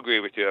 I'll agree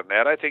with you on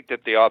that. I think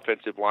that the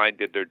offensive line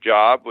did their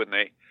job when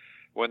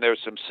there was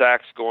some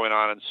sacks going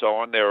on and so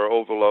on. There were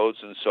overloads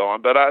and so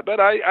on. But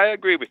I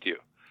agree with you.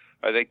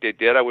 I think they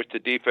did. I wish the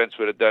defense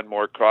would have done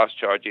more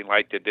cross-charging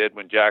like they did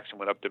when Jackson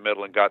went up the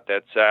middle and got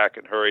that sack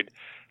and hurried.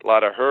 A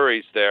lot of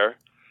hurries there,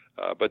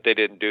 but they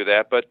didn't do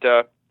that. But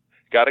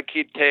got to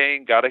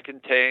contain, got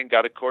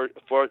to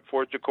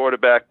force the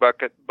quarterback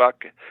back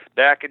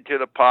into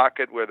the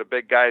pocket where the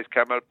big guys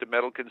coming up the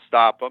middle can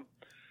stop them.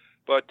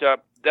 But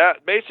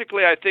that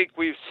basically, I think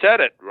we've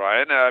said it,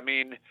 Ryan. I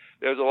mean,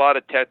 there's a lot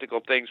of technical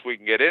things we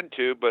can get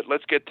into, but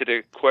let's get to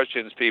the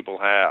questions people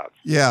have.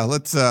 Yeah,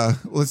 let's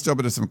jump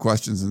into some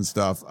questions and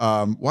stuff.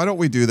 Why don't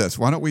we do this?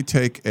 Why don't we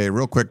take a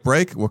real quick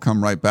break? We'll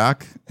come right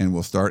back, and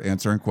we'll start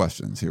answering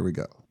questions. Here we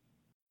go.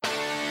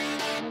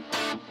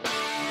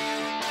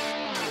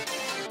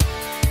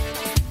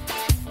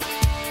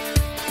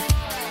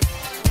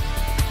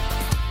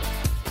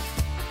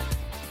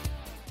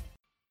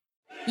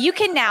 You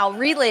can now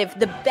relive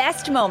the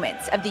best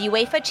moments of the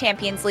UEFA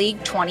Champions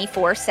League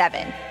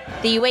 24/7.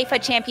 The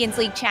UEFA Champions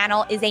League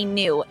channel is a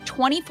new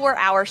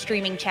 24-hour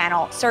streaming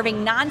channel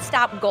serving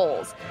non-stop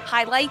goals,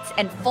 highlights,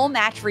 and full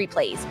match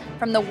replays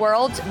from the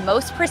world's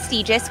most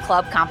prestigious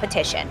club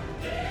competition.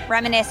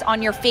 Reminisce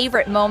on your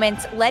favorite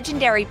moments,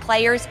 legendary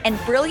players, and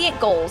brilliant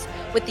goals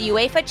with the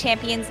UEFA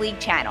Champions League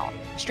channel,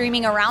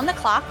 streaming around the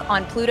clock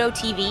on Pluto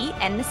TV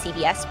and the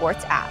CBS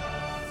Sports app.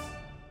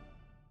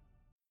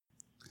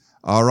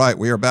 All right,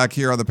 we are back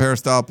here on the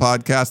Peristyle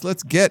Podcast.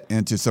 Let's get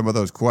into some of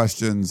those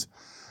questions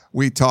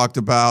we talked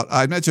about.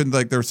 I mentioned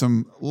there's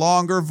some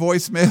longer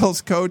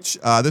voicemails, Coach.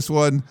 This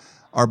one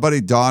Our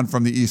buddy Don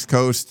from the East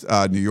Coast,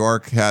 New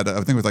York, had, I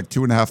think it was like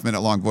 2.5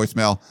 minute long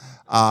voicemail.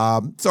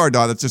 Sorry,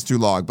 Don, it's just too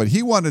long. But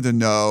he wanted to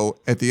know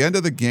at the end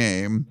of the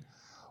game,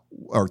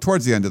 or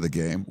towards the end of the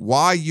game,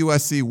 why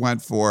USC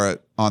went for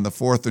it on the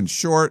 4th and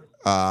short.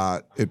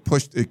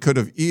 It could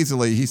have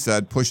easily, he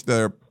said, pushed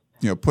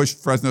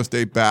Fresno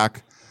State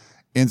back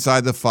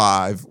inside the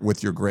 5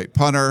 with your great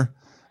punter.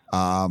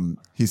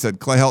 He said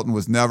Clay Helton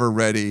was never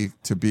ready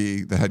to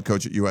be the head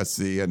coach at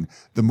USC, and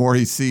the more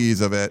he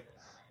sees of it,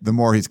 the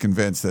more he's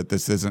convinced that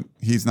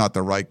he's not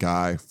the right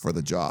guy for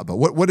the job. But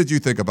what did you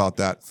think about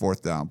that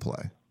 4th down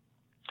play?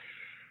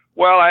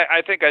 Well,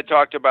 I think I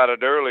talked about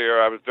it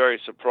earlier. I was very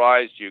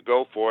surprised you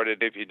go for it,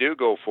 and if you do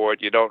go for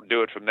it, you don't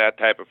do it from that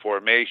type of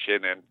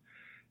formation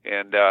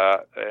and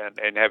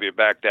have your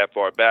back that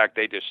far back.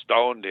 They just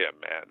stoned him,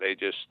 man. They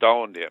just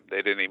stoned him.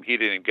 He didn't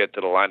even get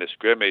to the line of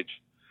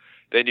scrimmage.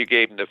 Then you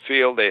gave him the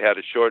field. They had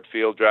a short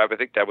field drive. I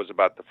think that was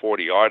about the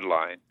 40-yard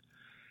line.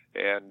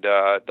 And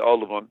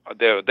all of them,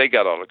 they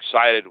got all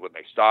excited when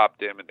they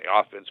stopped him, and the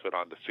offense went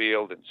on the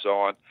field and so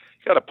on.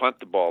 You got to punt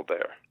the ball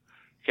there.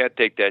 You can't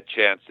take that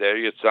chance there.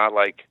 It's not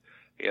like,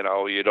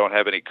 you don't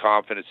have any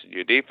confidence in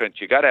your defense.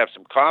 You got to have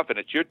some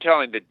confidence. You're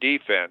telling the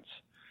defense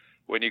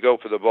when you go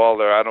for the ball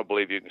there, I don't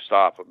believe you can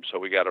stop them, so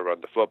we got to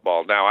run the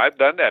football. Now, I've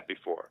done that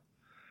before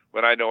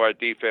when I know our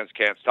defense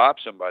can't stop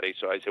somebody.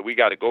 So I said, we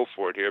got to go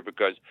for it here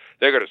because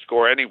they're going to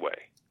score anyway.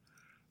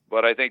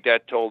 But I think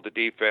that told the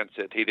defense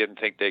that he didn't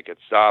think they could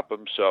stop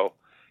him, so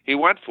he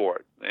went for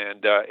it.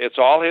 And it's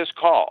all his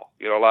call.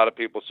 A lot of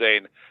people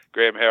saying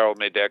Graham Harrell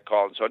made that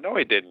call, and so no,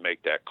 he didn't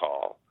make that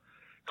call.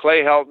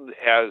 Clay Helton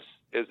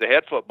is the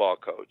head football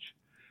coach.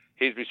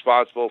 He's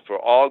responsible for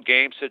all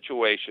game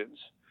situations,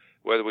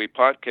 whether we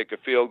punt, kick a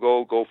field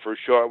goal, go for a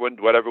short one,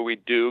 whatever we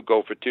do,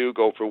 go for 2,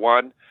 go for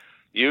 1,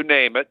 you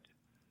name it.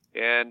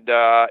 And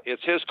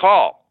it's his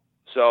call.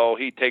 So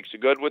he takes the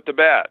good with the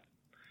bad.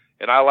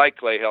 And I like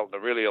Clay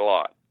Helton really a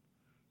lot.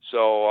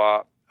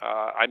 So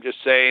I'm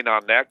just saying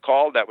on that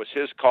call, that was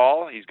his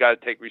call. He's got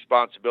to take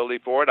responsibility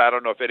for it. I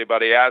don't know if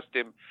anybody asked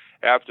him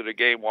after the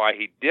game why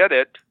he did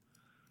it,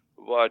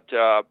 but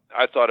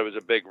I thought it was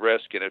a big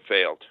risk and it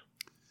failed.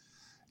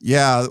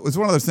 Yeah, it was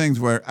one of those things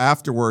where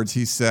afterwards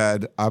he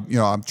said,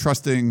 I'm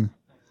trusting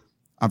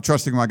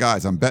my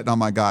guys. I'm betting on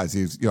my guys.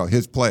 He's,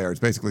 his players,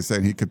 basically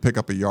saying he could pick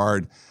up a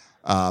yard.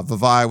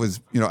 Vavai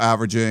was,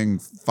 averaging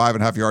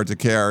 5.5 yards a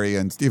carry,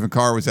 and Stephen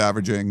Carr was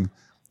averaging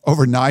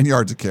over 9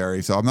 yards a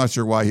carry. So I'm not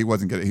sure why he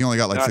wasn't getting. He only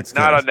got 6 carries.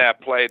 Not on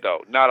that play,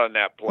 though. Not on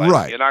that play.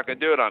 Right. You're not going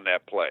to do it on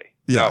that play.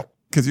 Yeah,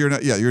 because you're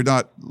not. Yeah, you're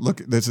not. Look,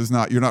 this is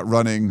not. You're not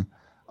running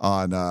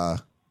on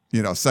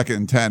 2nd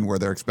and 10 where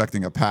they're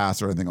expecting a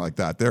pass or anything like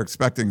that. They're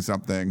expecting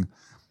something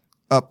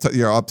up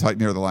tight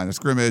near the line of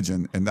scrimmage,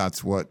 and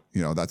that's what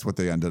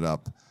they ended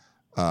up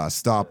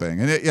stopping.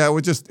 And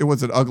it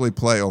was an ugly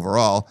play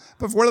overall.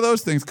 But for one of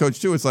those things,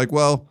 Coach, too, it's like,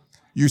 well,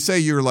 you say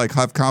you're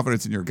have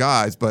confidence in your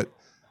guys, but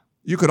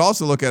you could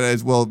also look at it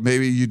as, well,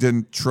 maybe you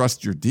didn't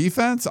trust your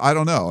defense. I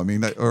don't know. I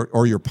mean,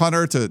 or your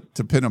punter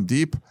to pin them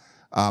deep.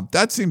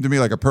 That seemed to me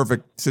like a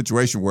perfect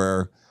situation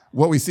where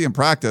what we see in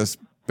practice,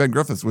 Ben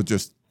Griffiths would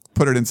just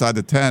put it inside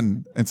the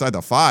 10, inside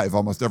the 5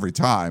 almost every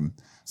time.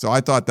 So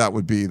I thought that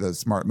would be the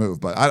smart move.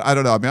 But I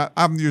don't know. I mean,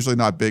 I'm usually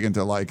not big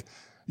into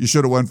you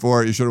should have went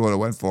for it. You should have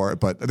went for it.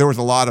 But there was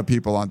a lot of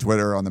people on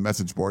Twitter, on the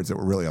message boards, that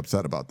were really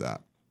upset about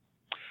that.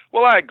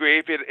 Well, I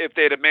agree. If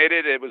they'd have made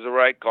it, it was the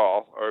right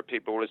call, or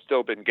people would have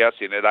still been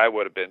guessing it. I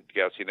would have been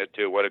guessing it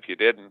too. What if you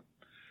didn't?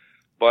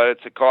 But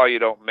it's a call you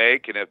don't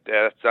make, and if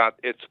that's not,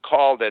 it's a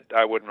call that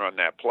I wouldn't run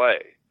that play.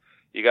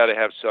 You got to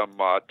have some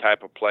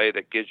type of play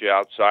that gives you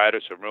outside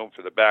or some room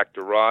for the back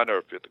to run, or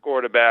if you're the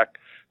quarterback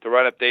to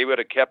run. If they would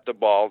have kept the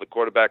ball, the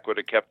quarterback would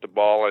have kept the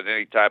ball in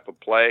any type of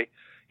play.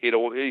 He'd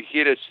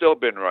have still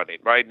been running.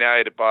 Right now,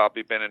 he'd have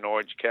probably been in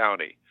Orange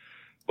County.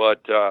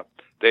 But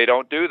they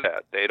don't do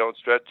that. They don't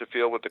stretch the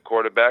field with the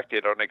quarterback. They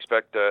don't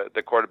expect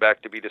the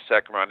quarterback to be the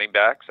second running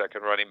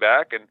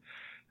back. And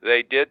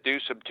they did do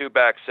some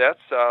 2-back sets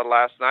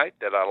last night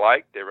that I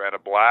liked. They ran a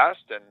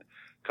blast and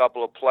a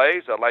couple of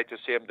plays. I'd like to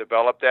see them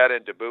develop that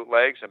into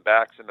bootlegs and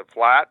backs in the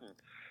flat and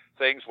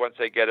things once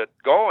they get it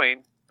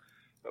going.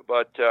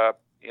 But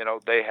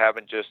they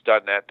haven't just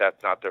done that.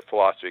 That's not their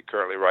philosophy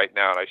currently right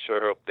now, and I sure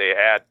hope they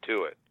add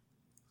to it.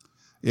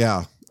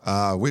 Yeah,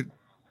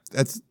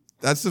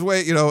 that's the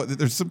way.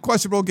 There's some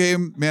questionable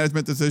game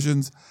management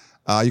decisions.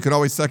 You can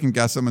always second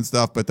guess them and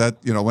stuff, but that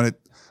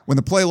when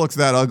the play looks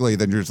that ugly,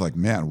 then you're just like,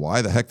 man,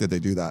 why the heck did they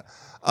do that?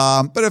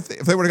 But if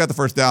they would have got the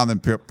first down, then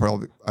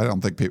probably I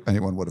don't think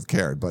anyone would have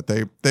cared. But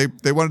they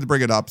wanted to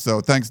bring it up.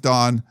 So thanks,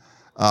 Don,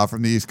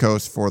 from the East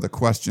Coast, for the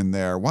question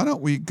there. Why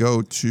don't we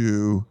go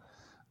to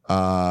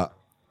a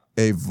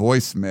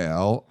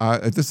voicemail?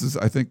 This is,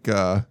 I think,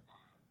 here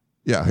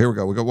we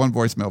go. We got one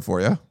voicemail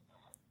for you.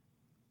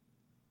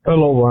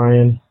 Hello,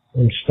 Ryan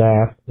and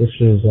staff. This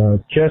is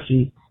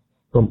Jesse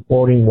from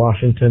Ording,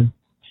 Washington.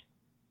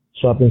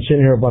 So I've been sitting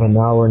here about an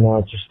hour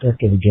now just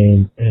after the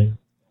game, and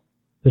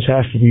this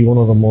has to be one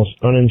of the most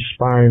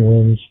uninspiring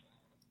wins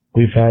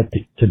we've had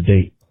to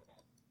date.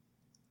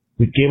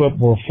 We gave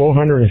up over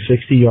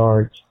 460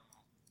 yards.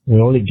 We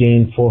only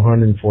gained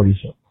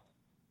 447.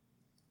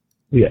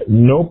 We had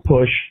no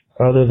push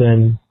other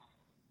than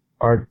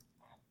our,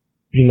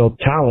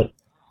 talent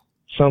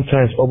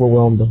sometimes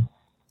overwhelmed them.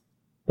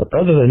 But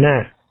other than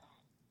that,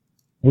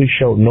 we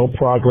showed no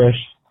progress.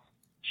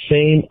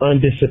 Same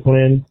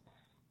undisciplined.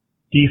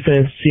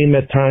 Defense seemed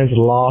at times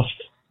lost.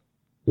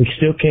 We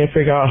still can't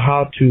figure out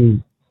how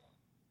to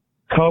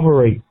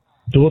cover a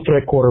dual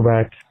threat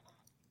quarterback.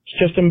 It's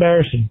just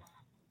embarrassing.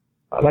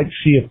 I'd like to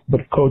see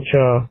what Coach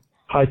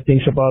Hyde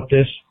thinks about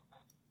this.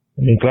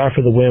 I mean, glad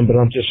for the win, but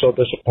I'm just so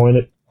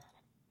disappointed.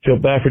 Feel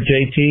bad for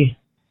JT.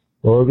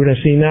 What we're going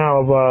to see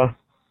now of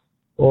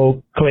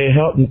old Clay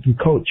Helton from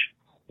Coach.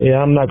 Yeah,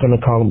 I'm not going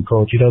to call him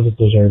Coach. He doesn't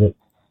deserve it.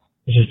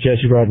 This is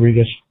Jesse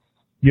Rodriguez,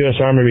 U.S.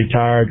 Army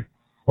retired,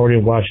 already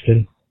in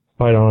Washington.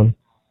 Fight on.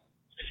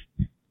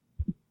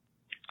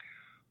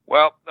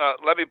 Well,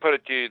 let me put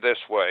it to you this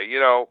way.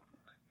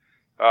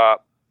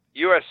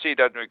 USC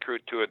doesn't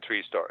recruit 2 and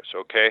 3 stars,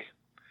 okay?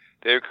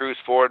 They recruit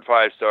 4 and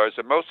 5 stars,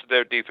 and most of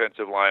their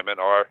defensive linemen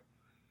are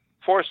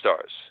 4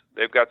 stars.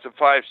 They've got some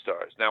 5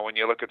 stars. Now, when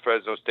you look at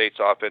Fresno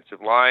State's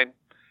offensive line,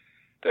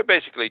 they're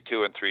basically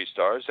 2 and 3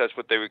 stars. That's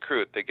what they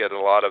recruit. They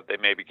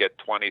maybe get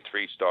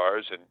 23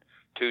 stars and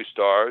 2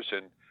 stars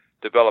and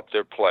develop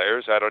their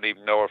players. I don't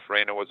even know if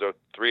Reina was a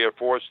 3 or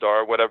 4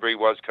 star, whatever he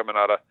was coming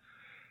out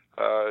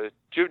of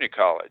junior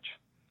college.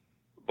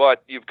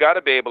 But you've got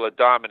to be able to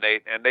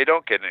dominate, and they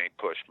don't get any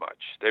push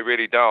much. They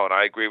really don't.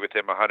 I agree with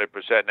him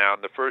 100%. Now,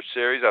 in the first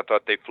series, I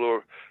thought they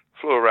flew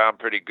around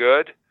pretty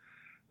good,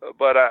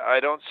 but I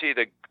don't see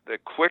the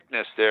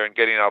quickness there in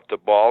getting off the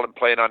ball and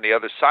playing on the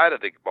other side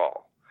of the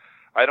ball.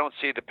 I don't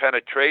see the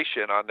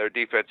penetration on their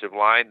defensive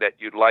line that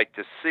you'd like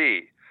to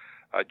see,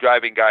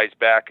 driving guys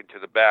back into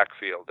the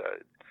backfield,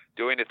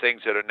 doing the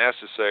things that are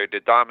necessary to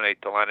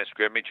dominate the line of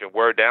scrimmage and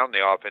wear down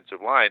the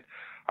offensive line.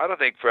 I don't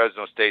think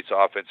Fresno State's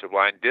offensive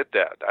line did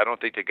that. I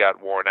don't think they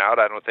got worn out.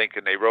 I don't think,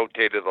 and they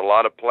rotated a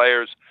lot of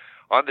players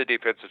on the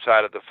defensive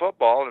side of the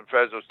football, and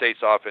Fresno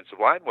State's offensive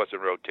line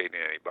wasn't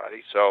rotating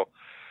anybody. So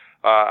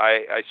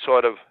I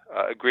sort of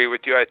agree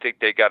with you. I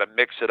think they got to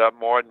mix it up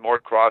more and more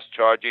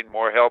cross-charging,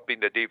 more helping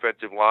the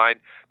defensive line,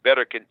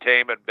 better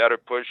containment, better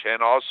push,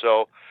 and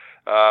also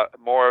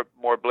more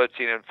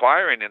blitzing and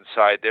firing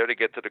inside there to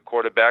get to the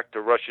quarterback to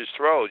rush his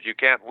throws. You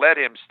can't let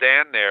him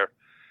stand there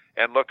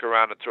and look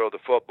around and throw the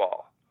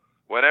football.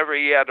 Whenever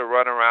he had to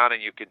run around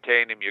and you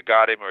contained him, you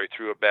got him, or he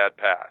threw a bad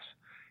pass.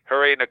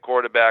 Hurrying the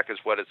quarterback is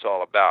what it's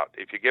all about.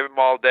 If you give him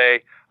all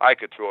day, I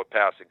could throw a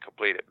pass and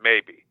complete it,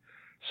 maybe.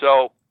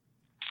 So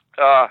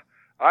I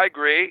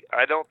agree.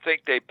 I don't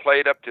think they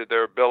played up to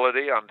their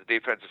ability on the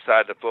defensive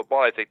side of the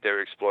football. I think they were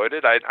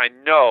exploited. I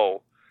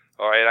know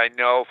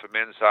from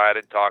inside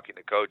and talking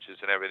to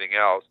coaches and everything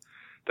else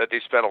that they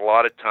spent a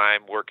lot of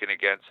time working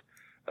against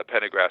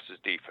Pendergrass's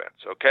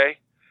defense, okay?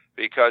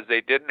 Because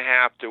they didn't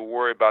have to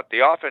worry about the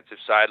offensive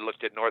side,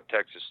 looked at North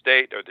Texas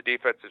State, or the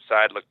defensive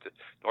side looked at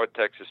North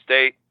Texas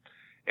State,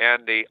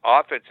 and the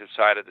offensive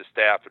side of the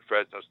staff at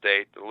Fresno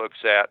State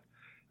looks at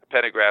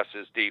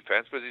Pendergrass's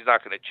defense, but he's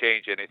not going to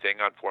change anything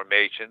on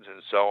formations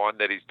and so on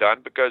that he's done,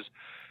 because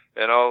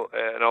an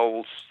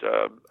old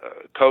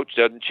coach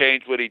doesn't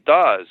change what he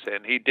does,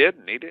 and he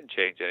didn't. He didn't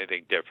change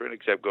anything different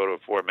except go to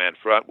a 4-man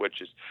front,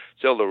 which is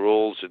still the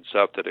rules and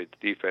stuff that the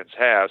defense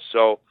has.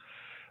 So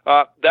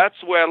that's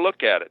the way I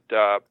look at it.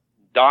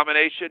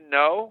 Domination,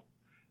 no.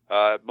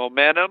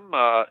 Momentum,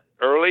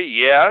 early,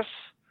 yes.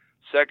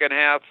 Second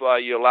half,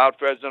 you allowed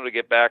Fresno to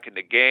get back in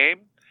the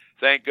game.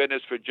 Thank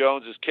goodness for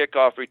Jones's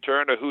kickoff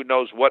return, or who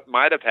knows what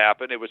might have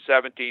happened. It was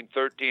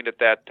 17-13 at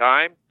that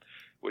time,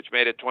 which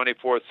made it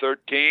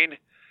 24-13.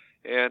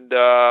 And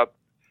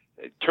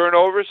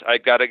turnovers, I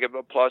got to give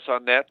them a plus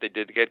on that. They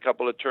did get a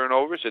couple of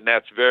turnovers, and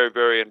that's very,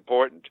 very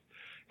important.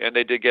 And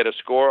they did get a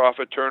score off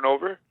a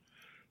turnover.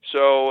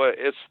 So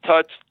it's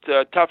tough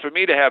for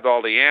me to have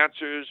all the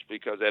answers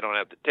because I don't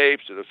have the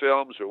tapes or the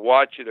films or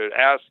watch it or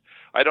ask.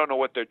 I don't know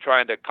what they're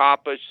trying to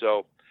accomplish,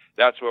 so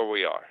that's where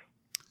we are.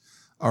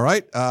 All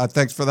right.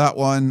 Thanks for that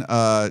one,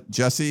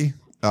 Jesse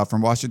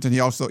from Washington. He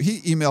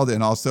emailed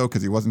in also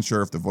because he wasn't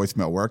sure if the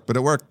voicemail worked, but it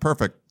worked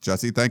perfect,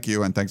 Jesse. Thank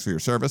you, and thanks for your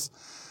service.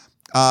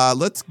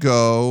 Let's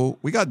go.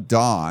 We got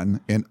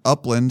Don in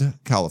Upland,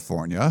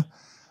 California.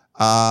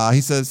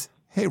 He says,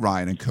 "Hey,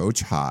 Ryan and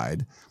Coach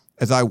Hyde.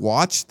 As I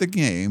watched the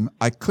game,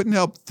 I couldn't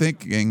help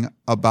thinking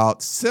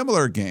about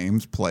similar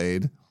games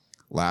played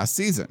last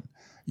season.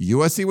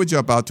 USC would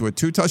jump out to a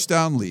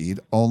 2-touchdown lead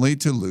only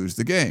to lose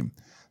the game.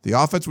 The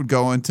offense would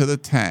go into the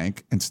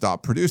tank and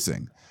stop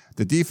producing.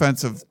 The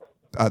defensive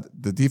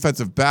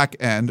back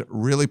end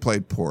really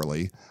played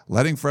poorly,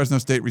 letting Fresno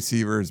State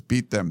receivers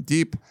beat them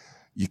deep.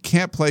 You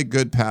can't play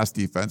good pass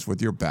defense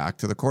with your back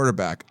to the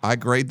quarterback. I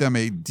grade them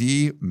a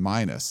D-.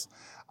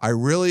 I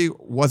really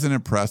wasn't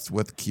impressed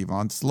with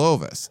Kevon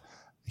Slovis.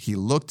 He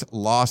looked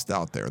lost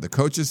out there. The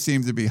coaches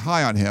seemed to be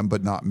high on him,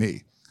 but not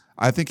me.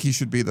 I think he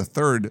should be the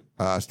third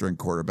string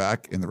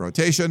quarterback in the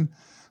rotation.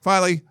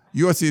 Finally,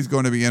 USC is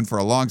going to be in for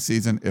a long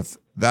season if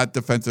that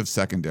defensive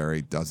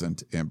secondary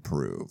doesn't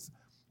improve."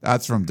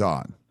 That's from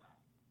Don.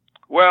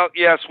 Well,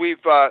 yes, we've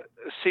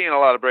seen a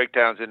lot of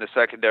breakdowns in the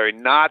secondary,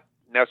 not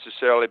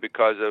necessarily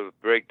because of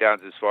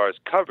breakdowns as far as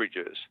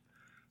coverages,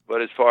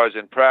 but as far as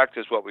in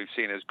practice, what we've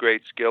seen is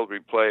great skilled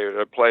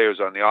players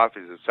on the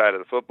offensive side of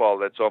the football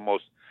that's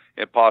almost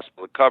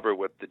impossible to cover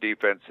with the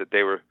defense that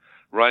they were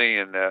running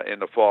in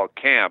the fall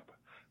camp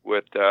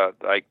with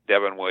like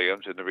Devin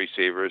Williams and the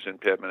receivers and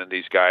Pittman and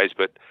these guys.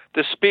 But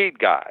the speed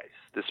guys,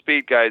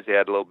 they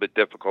had a little bit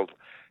difficult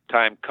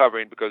time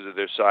covering because of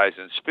their size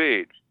and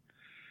speed.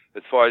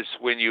 As far as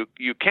when you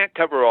can't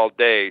cover all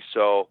day,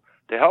 so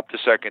to help the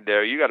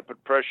secondary, you got to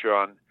put pressure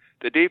on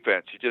the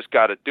defense. You just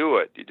got to do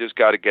it. You just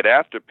got to get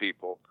after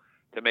people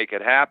to make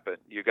it happen.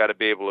 You got to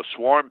be able to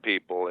swarm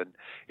people, and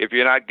if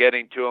you're not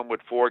getting to them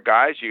with 4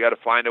 guys, you got to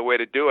find a way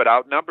to do it.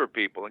 Outnumber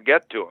people and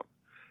get to them.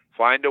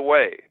 Find a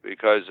way,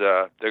 because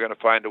they're going to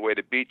find a way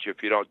to beat you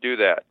if you don't do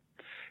that.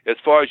 As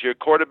far as your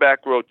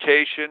quarterback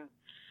rotation,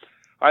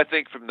 I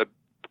think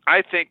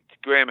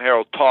Graham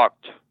Harrell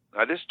talked.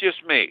 Now this is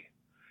just me.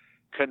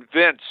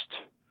 Convinced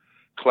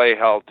Clay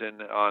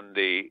Helton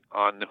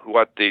on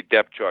what the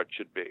depth chart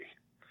should be.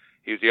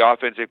 He was the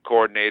offensive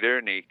coordinator,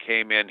 and he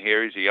came in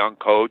here. He's a young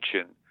coach,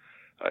 and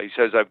he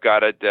says, "I've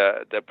got it.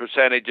 The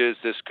percentages.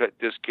 This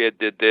kid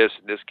did this,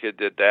 and this kid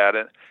did that."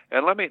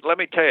 And let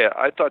me tell you,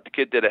 I thought the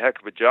kid did a heck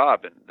of a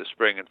job in the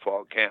spring and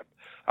fall camp.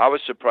 I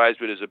was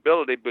surprised with his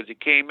ability because he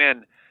came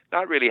in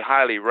not really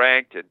highly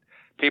ranked, and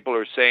people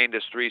are saying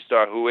this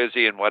 3-star, who is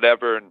he, and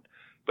whatever.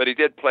 But he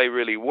did play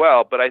really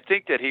well. But I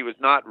think that he was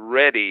not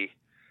ready.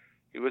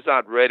 He was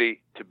not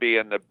ready to be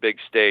in the big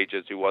stage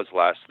as he was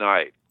last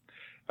night.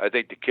 I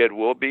think the kid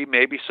will be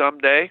maybe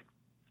someday.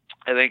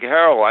 I think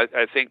Harrell,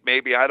 I think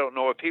maybe, I don't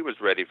know if he was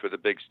ready for the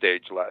big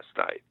stage last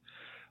night.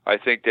 I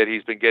think that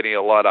he's been getting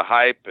a lot of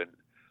hype and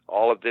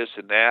all of this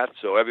and that,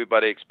 so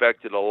everybody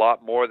expected a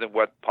lot more than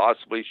what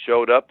possibly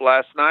showed up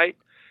last night.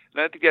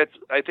 And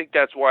I think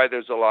that's why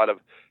there's a lot of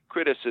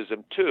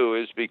criticism too,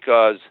 is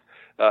because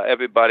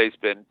everybody's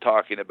been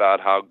talking about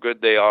how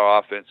good they are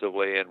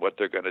offensively and what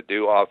they're going to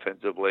do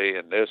offensively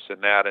and this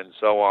and that and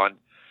so on.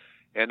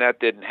 And that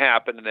didn't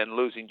happen. And then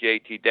losing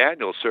J.T.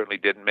 Daniels certainly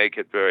didn't make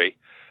it very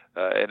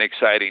an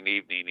exciting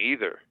evening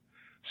either.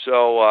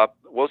 So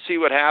we'll see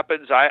what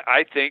happens.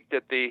 I think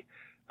that the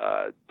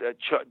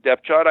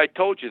depth chart, I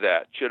told you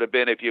that, should have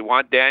been, if you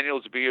want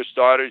Daniels to be your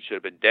starter, it should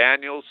have been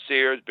Daniels,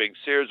 Sears, bring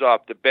Sears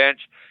off the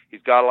bench.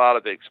 He's got a lot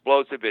of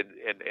explosive and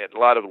a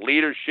lot of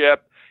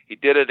leadership. He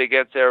did it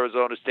against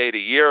Arizona State a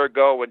year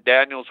ago when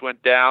Daniels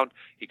went down.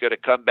 He could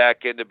have come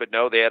back in there, but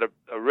no, they had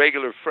a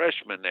regular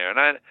freshman there.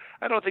 And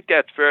I don't think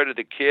that's fair to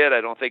the kid.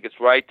 I don't think it's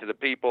right to the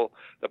people,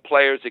 the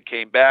players that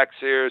came back,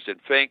 Sears and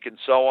Fink and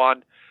so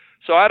on.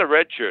 So I'd have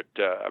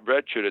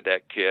redshirted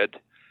that kid.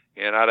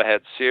 And I'd have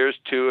had Sears,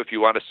 too. If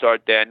you want to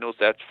start Daniels,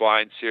 that's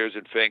fine. Sears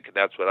and Fink, and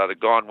that's what I'd have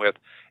gone with.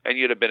 And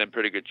you'd have been in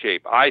pretty good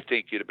shape. I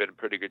think you'd have been in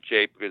pretty good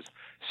shape because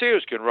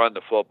Sears can run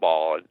the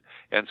football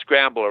and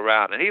scramble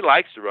around. And he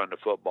likes to run the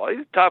football.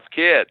 He's a tough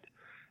kid.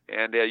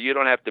 And you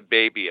don't have to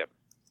baby him.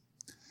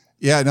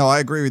 Yeah, no, I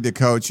agree with you,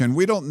 Coach. And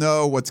we don't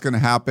know what's going to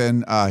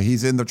happen.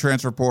 He's in the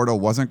transfer portal,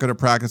 wasn't going to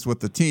practice with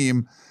the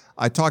team.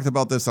 I talked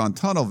about this on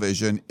Tunnel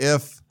Vision.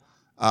 If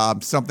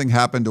something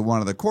happened to one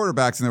of the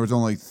quarterbacks and there was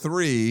only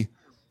 3,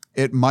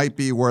 it might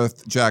be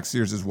worth Jack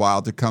Sears'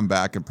 while to come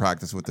back and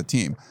practice with the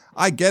team.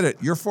 I get it.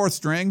 You're 4th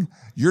string.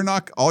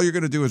 All you're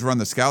going to do is run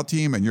the scout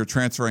team and you're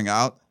transferring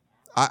out.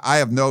 I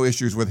have no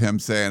issues with him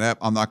saying,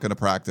 I'm not going to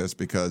practice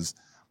because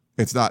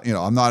it's not,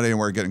 I'm not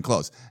anywhere getting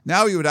close.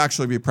 Now he would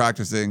actually be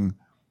practicing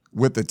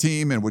with the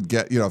team and would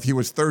get, if he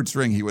was 3rd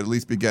string, he would at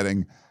least be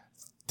getting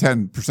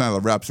 10% of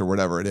the reps or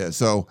whatever it is.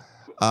 So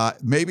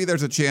maybe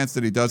there's a chance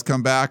that he does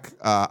come back.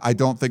 I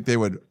don't think they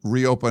would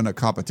reopen a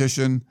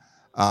competition.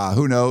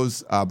 Who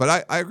knows?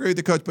 But I agree with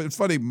the coach. But it's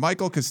funny,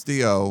 Michael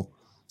Castillo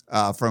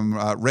from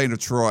Reign of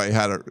Troy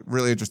had a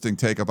really interesting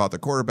take about the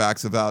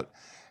quarterbacks about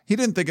he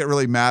didn't think it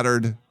really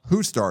mattered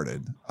who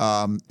started.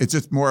 It's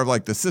just more of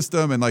like the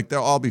system and like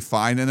they'll all be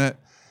fine in it.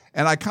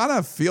 And I kind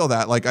of feel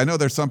that. Like I know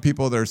there's some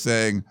people that are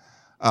saying,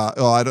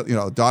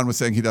 Don was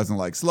saying he doesn't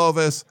like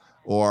Slovis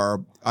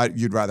or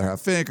you'd rather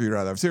have Fink or you'd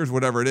rather have Sears,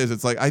 whatever it is.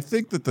 It's like I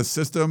think that the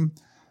system,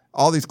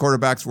 all these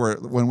quarterbacks were,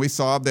 when we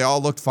saw them, they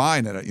all looked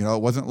fine in it.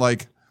 It wasn't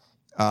like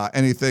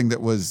anything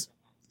that was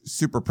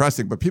super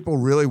pressing, but people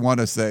really want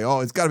to say,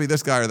 "Oh, it's got to be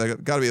this guy or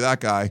it's got to be that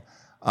guy."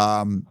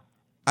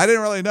 I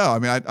didn't really know. I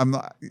mean,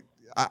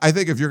 I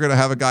think if you're going to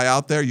have a guy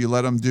out there, you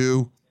let him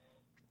do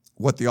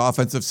what the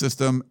offensive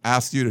system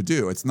asks you to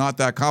do. It's not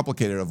that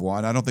complicated of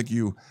one. I don't think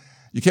you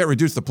can't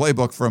reduce the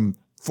playbook from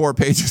 4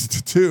 pages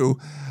to 2.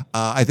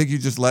 I think you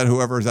just let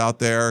whoever's out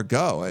there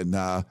go. And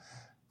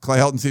Clay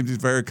Helton seems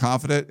very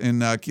confident in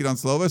Keaton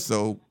Slovis,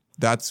 so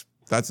that's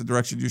the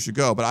direction you should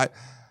go. But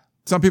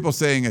some people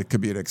saying it could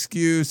be an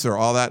excuse or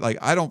all that. Like,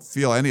 I don't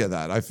feel any of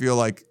that. I feel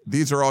like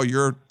these are all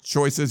your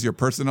choices, your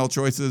personnel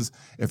choices.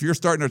 If you're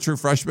starting a true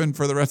freshman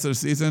for the rest of the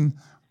season,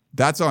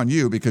 that's on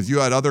you because you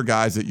had other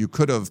guys that you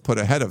could have put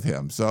ahead of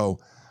him. So,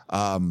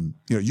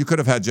 you could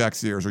have had Jack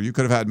Sears or you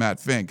could have had Matt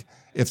Fink.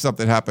 if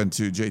something happened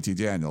to JT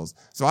Daniels.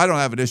 So I don't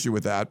have an issue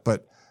with that,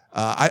 but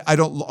I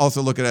don't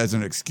also look at it as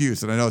an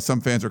excuse. And I know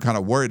some fans are kind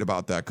of worried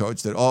about that,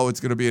 Coach, that, it's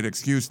going to be an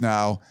excuse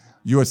now.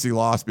 USC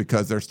lost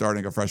because they're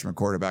starting a freshman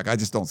quarterback. I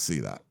just don't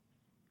see that.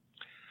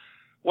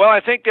 Well,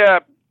 I think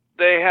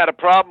they had a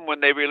problem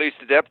when they released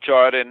the depth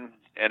chart and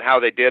how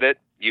they did it.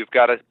 You've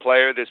got a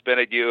player that's been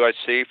at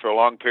USC for a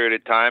long period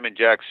of time in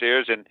Jack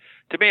Sears. And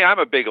to me, I'm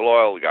a big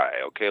loyal guy,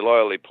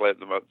 loyalty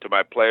to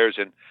my players.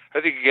 And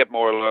I think you get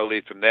more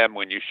loyalty from them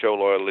when you show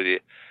loyalty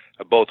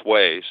both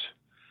ways.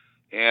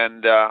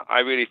 And I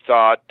really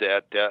thought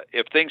that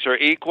if things are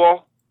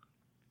equal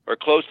or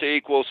close to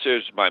equal,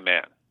 Sears is my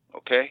man,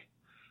 okay?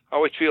 I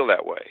always feel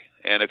that way.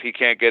 And if he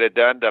can't get it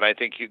done, then I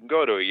think you can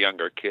go to a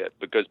younger kid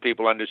because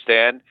people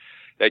understand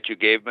that you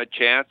gave him a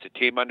chance. The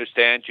team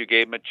understands you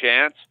gave him a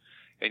chance,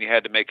 and you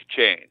had to make a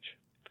change.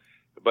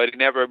 But he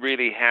never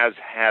really has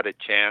had a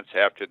chance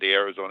after the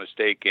Arizona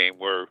State game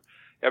where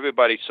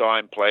everybody saw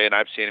him play, and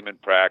I've seen him in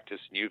practice,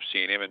 and you've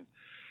seen him,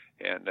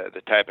 and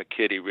the type of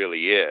kid he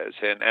really is.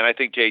 And I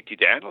think JT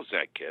Daniels is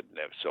that kid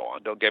and so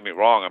on. Don't get me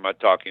wrong. I'm not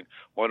talking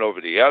one over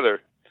the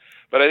other.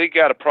 But I think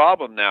you got a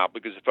problem now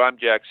because if I'm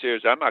Jack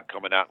Sears, I'm not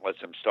coming out unless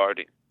I'm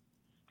starting.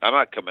 I'm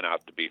not coming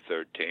out to be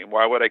third team.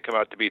 Why would I come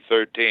out to be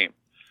third team?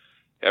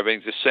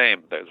 Everything's the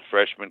same. There's a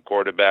freshman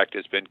quarterback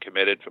that's been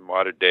committed from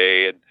Mater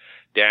Dei, and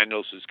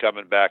Daniels is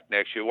coming back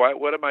next year.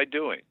 What am I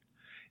doing?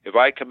 If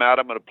I come out,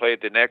 I'm going to play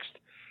the next,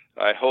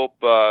 I hope,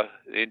 the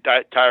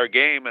entire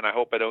game, and I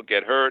hope I don't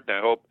get hurt, and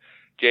I hope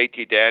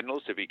JT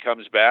Daniels, if he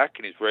comes back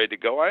and he's ready to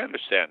go, I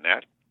understand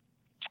that.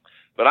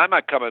 But I'm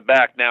not coming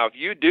back. Now, if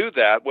you do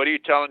that, what are you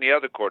telling the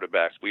other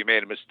quarterbacks? We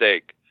made a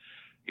mistake.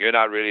 You're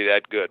not really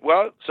that good.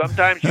 Well,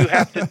 sometimes you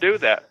have to do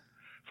that.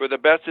 For the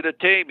best of the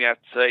team, you have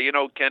to say,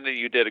 Kennedy,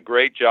 you did a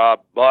great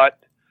job, but,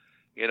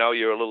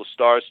 you're a little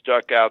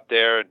starstruck out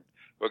there, and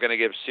we're going to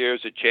give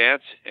Sears a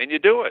chance, and you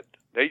do it.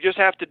 You just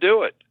have to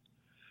do it.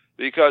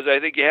 Because I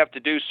think you have to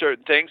do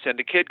certain things, and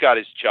the kid got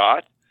his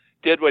shot,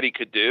 did what he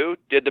could do,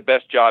 did the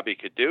best job he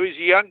could do. He's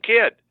a young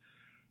kid.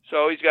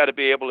 So he's got to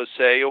be able to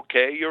say,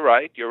 okay, you're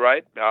right.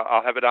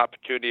 I'll have an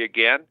opportunity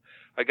again.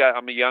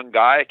 I'm a young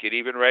guy. I could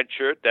even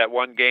redshirt. That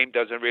one game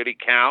doesn't really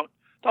count.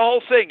 The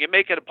whole thing, you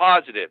make it a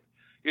positive.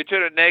 You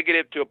turn a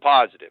negative to a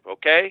positive,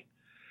 okay?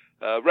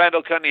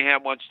 Randall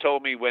Cunningham once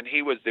told me when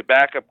he was the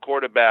backup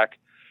quarterback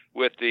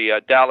with the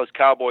Dallas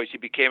Cowboys, he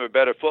became a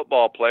better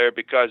football player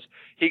because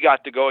he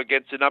got to go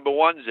against the number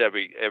ones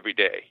every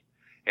day.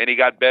 And he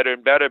got better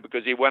and better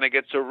because he went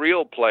against the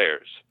real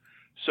players.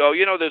 So,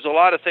 there's a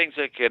lot of things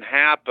that can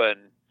happen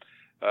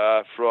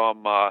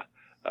from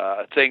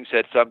things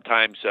that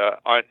sometimes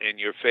aren't in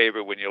your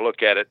favor when you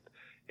look at it.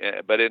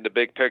 But in the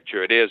big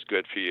picture, it is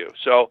good for you.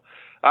 So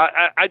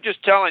I'm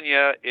just telling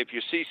you, if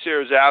you see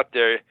Sears out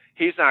there,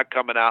 he's not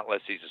coming out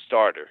unless he's a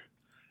starter.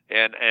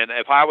 And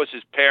if I was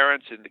his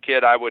parents and the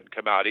kid, I wouldn't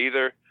come out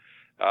either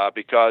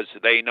because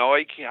they know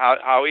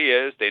how he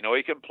is. They know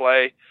he can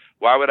play.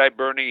 Why would I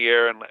burn a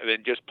year and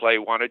just play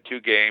 1 or 2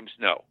 games?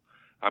 No.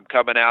 I'm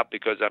coming out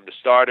because I'm the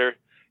starter.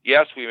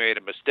 Yes, we made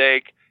a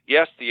mistake.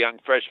 Yes, the young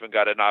freshman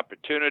got an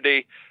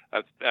opportunity.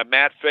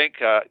 Matt Fink,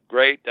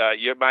 great.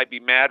 You might be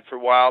mad for a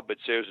while, but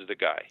Sears is the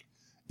guy.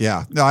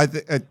 Yeah. No,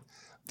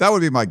 that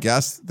would be my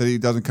guess that he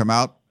doesn't come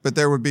out, but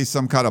there would be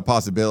some kind of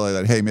possibility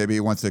that, hey, maybe he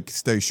wants to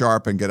stay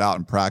sharp and get out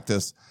and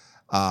practice.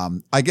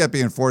 I get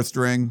being fourth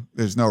string.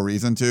 There's no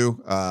reason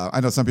to. I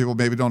know some people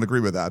maybe don't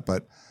agree with that,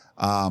 but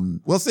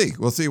we'll see.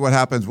 We'll see what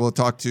happens. We'll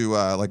talk to,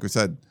 like we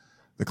said,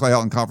 the Clay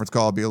Helton conference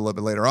call will be a little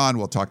bit later on.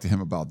 We'll talk to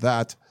him about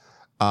that.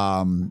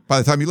 By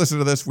the time you listen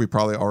to this, we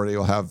probably already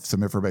will have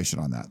some information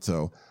on that.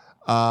 So,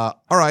 all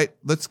right,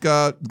 let's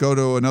go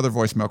to another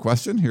voicemail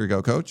question. Here you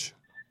go, Coach.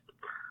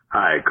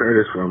 Hi,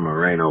 Curtis from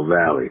Moreno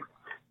Valley.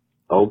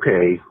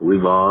 Okay,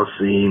 we've all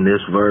seen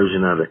this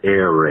version of the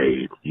air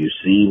raid. You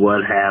see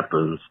what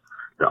happens.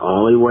 The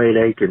only way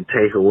they can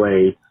take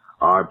away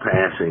our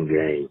passing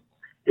game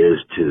is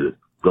to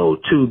go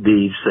 2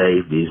 deep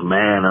safeties,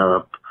 man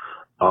up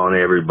on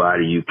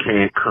everybody. You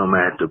can't come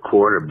at the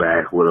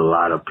quarterback with a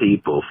lot of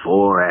people,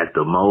 4 at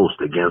the most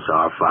against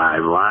our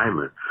 5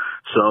 linemen.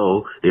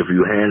 So if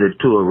you hand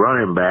it to a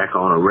running back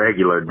on a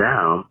regular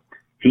down,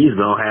 he's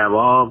going to have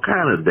all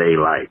kind of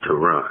daylight to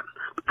run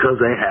because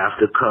they have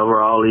to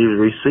cover all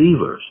these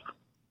receivers.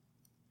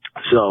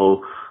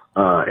 So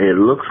it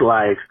looks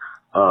like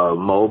a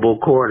mobile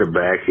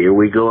quarterback, here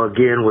we go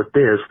again with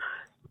this,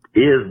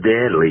 is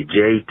deadly.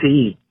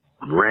 JT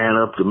ran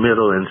up the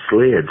middle and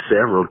slid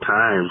several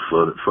times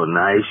for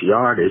nice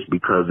yardage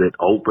because it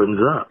opens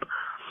up.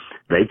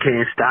 They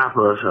can't stop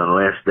us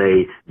unless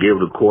they give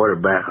the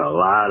quarterback a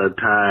lot of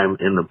time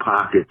in the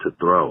pocket to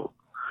throw.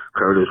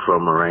 Curtis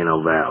from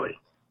Moreno Valley.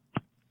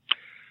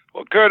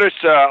 Well, Curtis,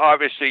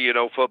 obviously,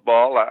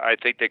 football. I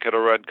think they could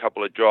have run a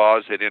couple of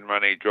draws. They didn't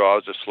run any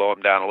draws to slow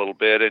them down a little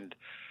bit. And,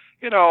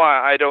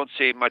 I don't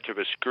see much of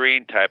a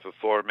screen type of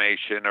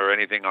formation or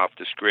anything off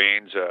the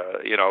screens, so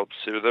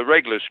the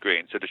regular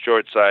screens, to the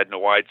short side and the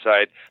wide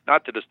side,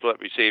 not to the split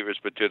receivers,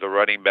 but to the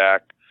running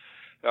back.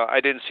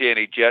 I didn't see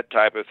any jet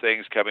type of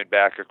things coming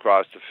back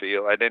across the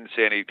field. I didn't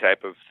see any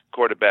type of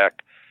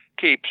quarterback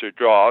keeps or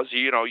draws.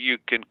 You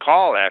can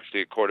call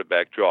actually a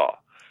quarterback draw.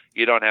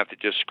 You don't have to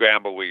just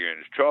scramble when you're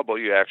in trouble.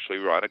 You actually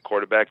run a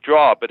quarterback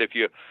draw. But if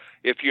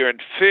you're in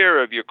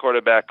fear of your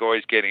quarterback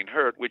always getting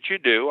hurt, which you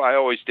do, I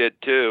always did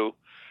too,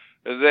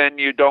 then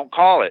you don't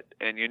call it,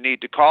 and you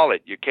need to call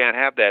it. You can't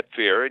have that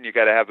fear, and you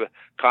got to have a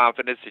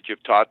confidence that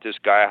you've taught this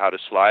guy how to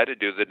slide and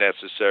do the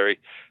necessary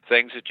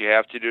things that you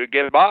have to do to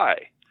get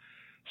by.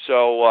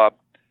 So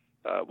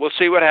we'll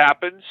see what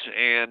happens,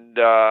 and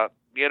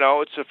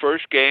it's the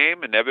first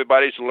game, and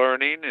everybody's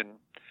learning, and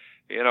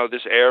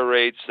this air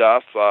raid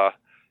stuff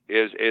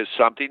is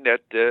something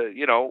that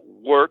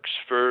works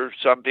for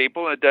some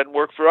people and it doesn't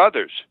work for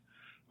others.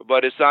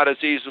 But it's not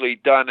as easily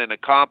done and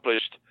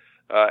accomplished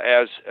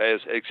as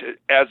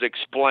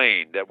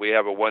explained, that we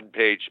have a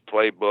one-page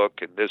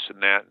playbook and this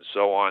and that and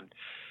so on.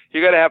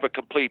 You got to have a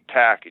complete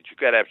package. You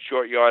got to have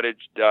short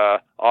yardage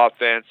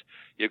offense.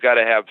 You got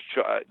to have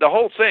the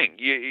whole thing.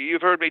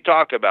 You've heard me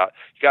talk about.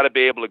 You got to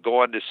be able to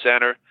go into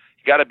center.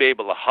 You got to be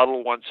able to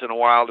huddle once in a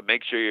while to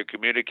make sure you're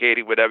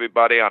communicating with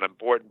everybody on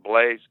important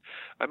plays.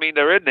 I mean,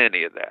 there isn't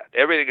any of that.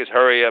 Everything is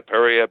hurry up,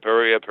 hurry up,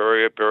 hurry up,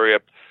 hurry up, hurry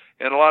up.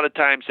 And a lot of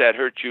times that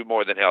hurts you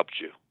more than helps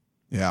you.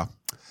 Yeah.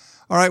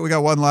 All right, we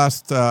got one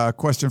last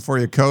question for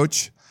you,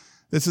 Coach.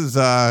 This is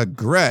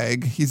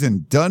Greg. He's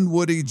in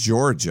Dunwoody,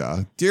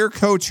 Georgia. Dear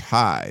Coach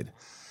Hyde,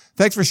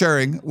 thanks for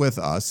sharing with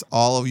us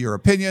all of your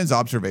opinions,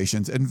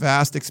 observations, and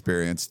vast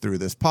experience through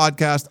this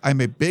podcast.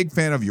 I'm a big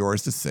fan of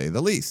yours, to say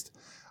the least.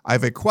 I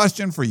have a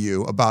question for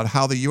you about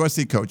how the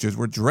USC coaches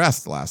were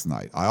dressed last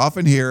night. I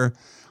often hear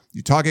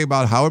you talking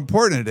about how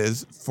important it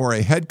is for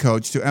a head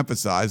coach to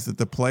emphasize that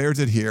the players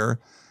adhere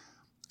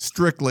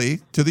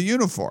strictly to the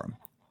uniform.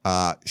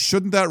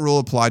 Shouldn't that rule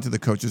apply to the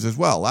coaches as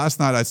well? Last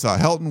night I saw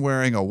Helton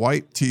wearing a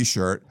white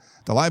T-shirt,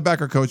 the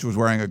linebacker coach was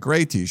wearing a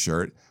gray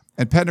T-shirt,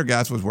 and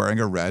Pendergast was wearing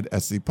a red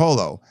SC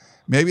Polo.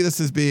 Maybe this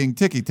is being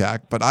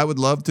ticky-tack, but I would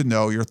love to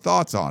know your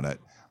thoughts on it.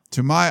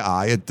 To my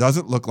eye, it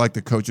doesn't look like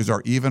the coaches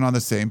are even on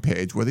the same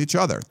page with each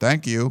other.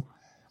 Thank you.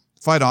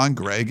 Fight on,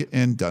 Greg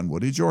in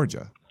Dunwoody,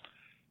 Georgia.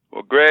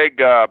 Well, Greg,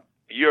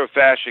 you're a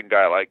fashion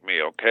guy like me,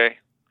 okay?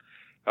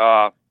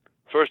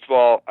 First of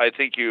all, I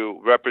think you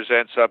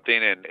represent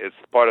something, and it's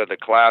part of the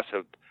class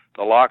of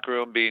the locker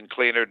room being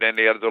cleaner than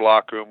the other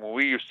locker room. When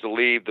we used to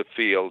leave the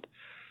field,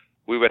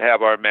 we would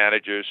have our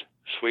managers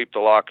sweep the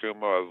locker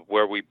room of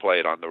where we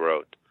played on the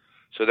road,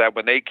 so that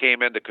when they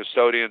came in, the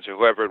custodians or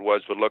whoever it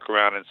was would look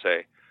around and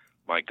say,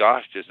 my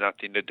gosh, there's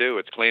nothing to do.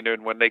 It's cleaner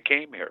than when they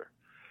came here.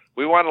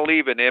 We want to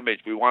leave an image.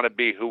 We want to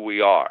be who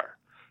we are.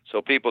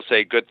 So people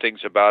say good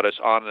things about us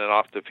on and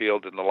off the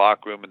field, in the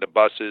locker room, in the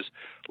buses.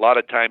 A lot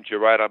of times you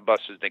ride on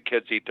buses and the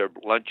kids eat their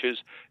lunches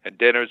and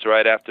dinners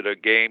right after the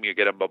game. You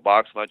get them a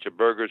box lunch of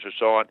burgers or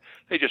so on.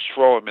 They just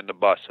throw them in the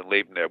bus and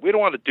leave them there. We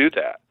don't want to do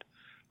that.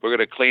 We're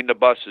going to clean the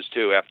buses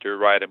too after a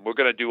ride, and we're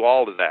going to do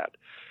all of that.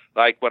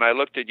 Like when I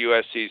looked at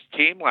USC's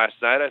team last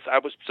night, I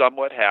was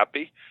somewhat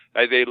happy.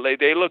 They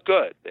look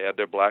good. They had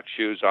their black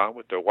shoes on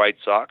with their white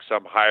socks,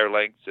 some higher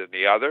lengths than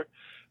the other,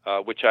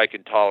 which I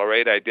can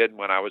tolerate. I didn't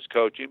when I was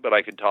coaching, but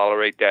I can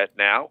tolerate that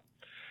now.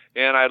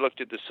 And I looked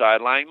at the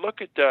sideline.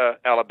 Look at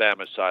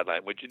Alabama's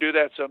sideline. Would you do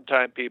that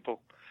sometime, people?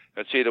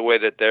 And see the way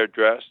that they're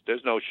dressed?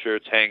 There's no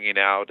shirts hanging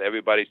out.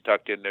 Everybody's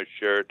tucked in their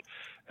shirt.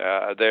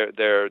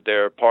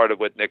 They're part of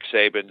what Nick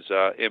Saban's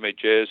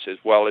image is, as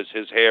well as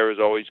his hair is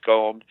always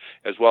combed,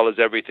 as well as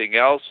everything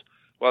else.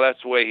 Well,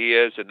 that's the way he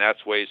is, and that's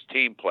the way his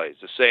team plays,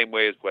 the same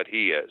way as what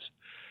he is.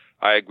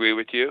 I agree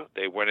with you.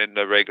 They went in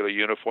the regular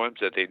uniforms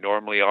that they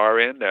normally are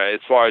in.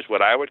 As far as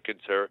what I would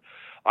consider,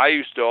 I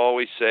used to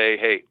always say,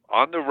 hey,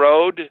 on the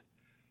road,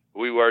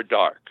 we wear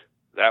dark.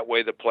 That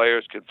way the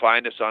players can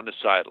find us on the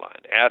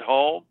sideline. At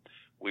home,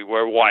 we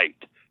wear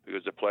white,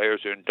 because the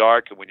players are in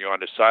dark, and when you're on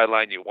the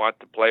sideline, you want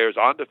the players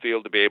on the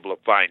field to be able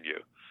to find you.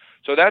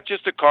 So that's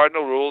just a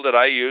cardinal rule that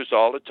I use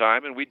all the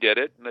time, and we did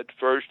it. And at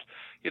first,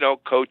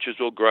 coaches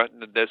will grunt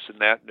and this and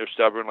that, and they're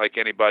stubborn like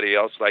anybody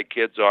else, like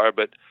kids are,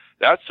 but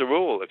that's the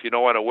rule. If you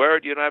don't want to wear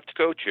it, you don't have to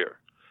coach here.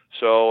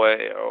 So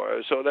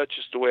that's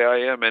just the way I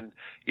am, and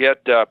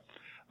yet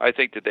I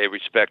think that they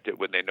respect it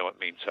when they know it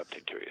means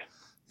something to you.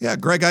 Yeah,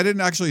 Greg, I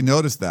didn't actually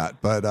notice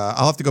that, but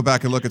I'll have to go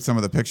back and look at some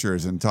of the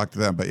pictures and talk to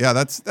them. But yeah,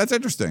 that's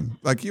interesting.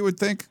 Like you would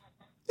think,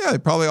 yeah, they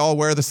probably all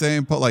wear the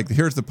same. Like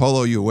here's the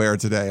polo you wear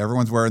today.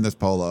 Everyone's wearing this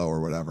polo or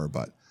whatever.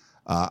 But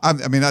I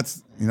mean,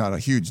 that's not a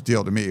huge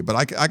deal to me. But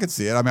I could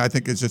see it. I mean, I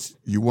think it's just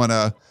you want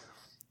to,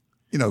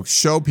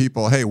 show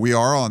people, hey, we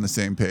are all on the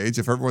same page.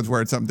 If everyone's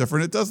wearing something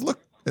different,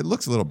 it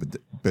looks a little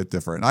bit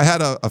different. I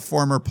had a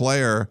former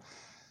player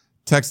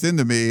text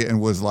into me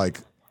and was like,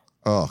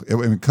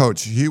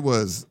 Coach, he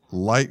was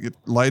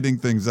lighting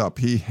things up.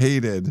 He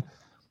hated,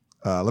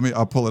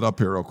 I'll pull it up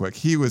here real quick.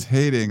 He was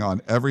hating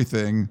on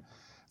everything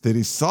that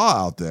he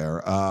saw out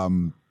there.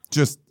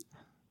 Just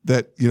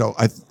that,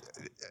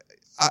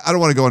 I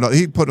don't want to go into,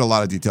 he put a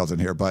lot of details in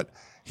here, but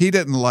he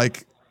didn't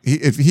like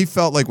he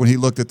felt like when he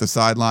looked at the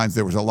sidelines,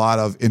 there was a lot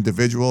of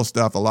individual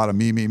stuff, a lot of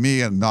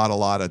me, and not a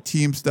lot of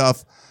team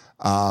stuff.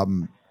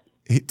 To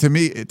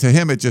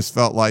him, it just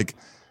felt like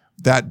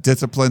that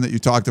discipline that you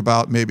talked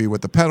about, maybe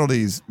with the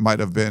penalties, might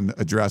have been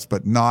addressed,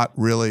 but not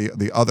really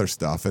the other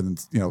stuff.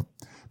 And,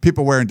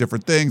 people wearing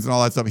different things and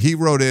all that stuff. He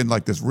wrote in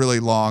like this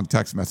really long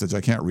text message. I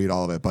can't read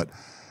all of it, but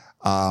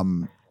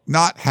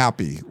not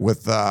happy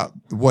with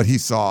what he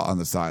saw on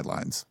the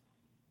sidelines.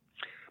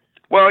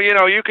 Well,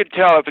 you can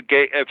tell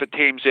if a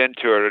team's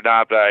into it or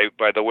not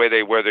by the way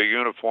they wear their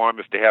uniform,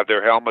 if they have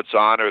their helmets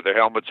on or their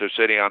helmets are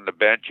sitting on the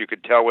bench. You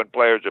can tell when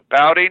players are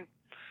pouting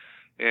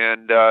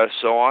and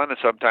so on. And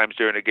sometimes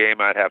during a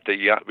game, I'd have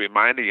to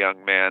remind a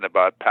young man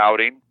about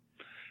pouting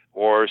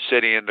or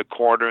sitting in the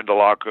corner in the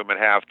locker room at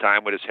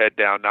halftime with his head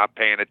down, not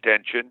paying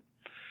attention.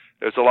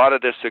 There's a lot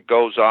of this that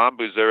goes on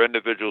because they're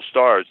individual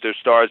stars. They're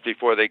stars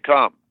before they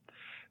come.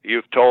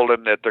 You've told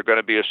them that they're going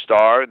to be a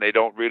star, and they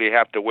don't really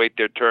have to wait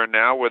their turn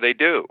now, where they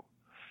do.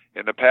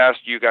 In the past,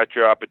 you got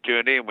your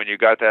opportunity, and when you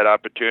got that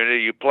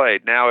opportunity, you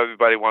played. Now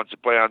everybody wants to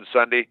play on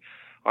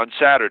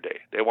Saturday.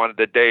 They want it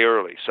the day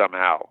early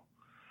somehow.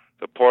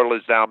 The portal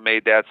has now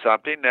made that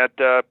something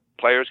that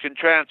players can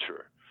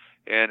transfer.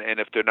 And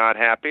if they're not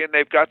happy, and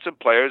they've got some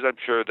players, I'm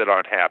sure, that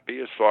aren't happy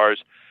as far as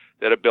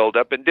that have built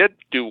up and did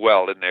do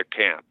well in their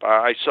camp.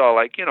 I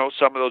saw,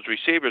 some of those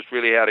receivers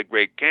really had a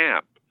great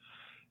camp.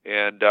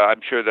 And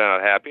I'm sure they're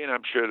not happy, and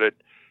I'm sure that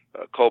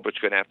Colbert's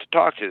going to have to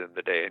talk to them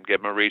today and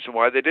give them a reason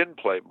why they didn't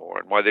play more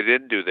and why they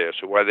didn't do this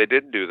or why they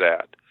didn't do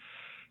that.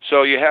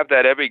 So you have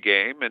that every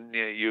game, and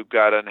you've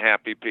got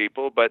unhappy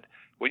people. But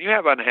when you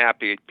have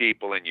unhappy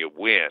people and you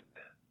win,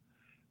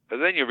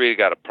 then you really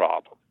got a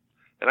problem.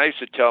 And I used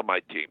to tell my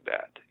team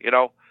that,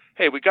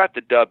 hey, we got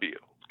the W.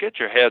 Get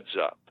your heads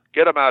up.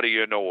 Get them out of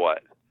your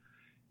know-what.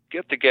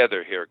 Get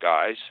together here,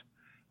 guys.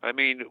 I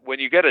mean, when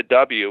you get a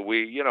W,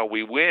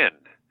 we win.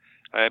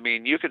 I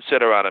mean, you can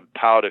sit around and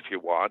pout if you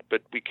want,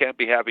 but we can't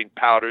be having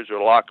pouters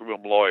or locker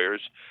room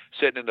lawyers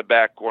sitting in the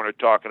back corner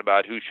talking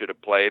about who should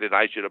have played and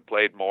I should have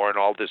played more and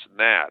all this and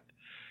that.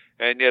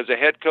 And as a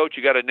head coach,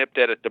 you got to nip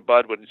that at the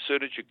bud as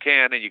soon as you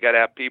can, and you got to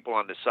have people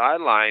on the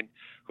sideline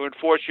who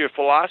enforce your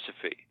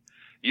philosophy.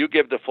 You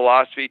give the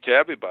philosophy to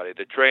everybody,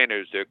 the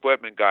trainers, the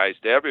equipment guys,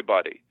 to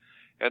everybody.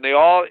 And they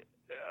all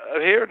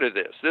adhere to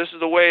this. This is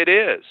the way it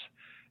is.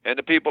 And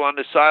the people on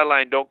the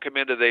sideline don't come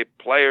into the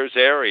player's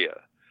area.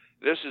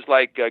 This is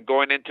like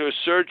going into a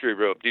surgery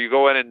room. Do you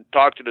go in and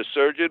talk to the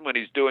surgeon when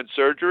he's doing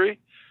surgery?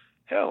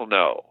 Hell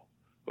no.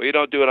 Well, you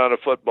don't do it on a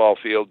football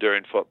field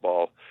during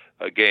football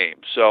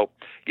games. So,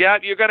 yeah,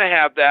 you're going to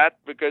have that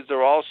because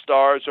they're all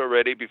stars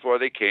already before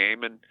they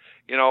came. And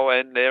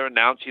they're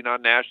announcing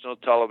on national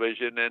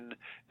television, and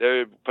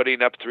they're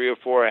putting up 3 or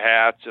 4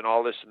 hats and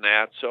all this and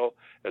that. So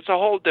it's a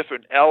whole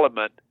different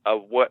element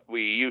of what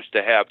we used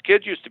to have.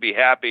 Kids used to be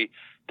happy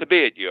to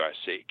be at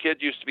USC.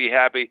 Kids used to be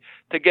happy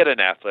to get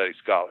an athletic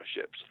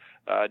scholarships.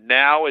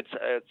 Now it's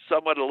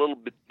somewhat a little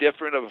bit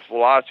different of a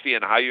philosophy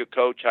in how you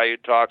coach, how you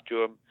talk to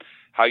them,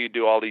 how you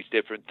do all these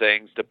different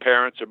things. The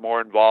parents are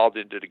more involved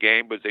into the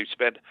game because they've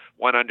spent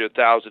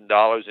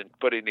 $100,000 in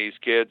putting these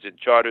kids in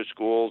charter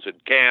schools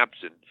and camps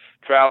and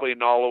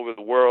traveling all over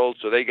the world,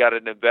 so they got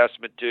an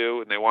investment too,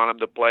 and they want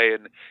them to play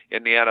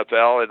in the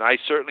NFL. And I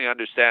certainly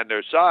understand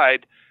their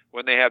side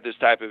when they have this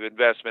type of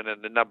investment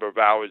and the number of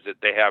hours that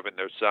they have in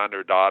their son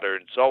or daughter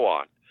and so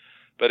on.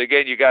 But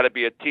again, you got to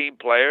be a team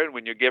player, and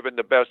when you're given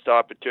the best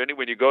opportunity,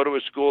 when you go to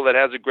a school that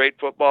has a great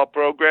football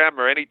program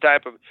or any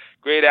type of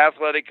great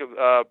athletic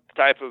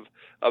type of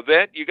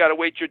event, you got to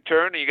wait your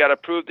turn, and you got to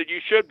prove that you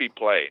should be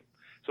playing.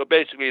 So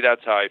basically,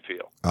 that's how I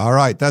feel. All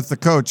right, that's the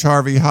Coach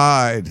Harvey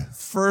Hyde.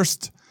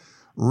 First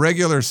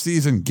regular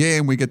season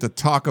game we get to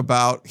talk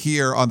about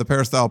here on the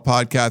Peristyle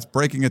Podcast,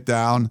 breaking it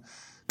down.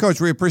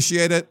 Coach, we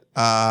appreciate it.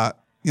 I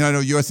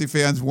know USC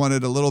fans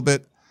wanted a little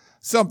bit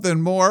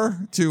something more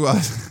to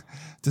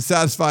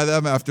satisfy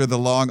them after the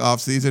long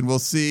offseason. We'll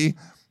see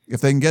if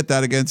they can get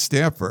that against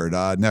Stanford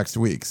next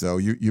week. So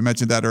you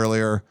mentioned that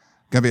earlier.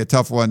 Going to be a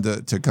tough one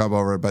to come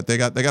over, but they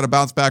got to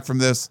bounce back from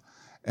this,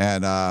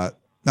 and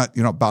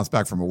not bounce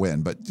back from a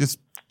win, but just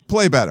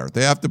play better.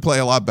 They have to play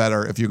a lot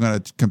better if you're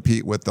going to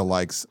compete with the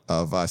likes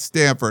of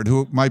Stanford,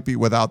 who might be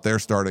without their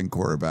starting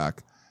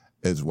quarterback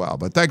as well.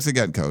 But thanks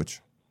again,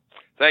 Coach.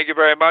 Thank you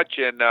very much.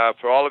 And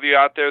for all of you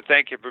out there,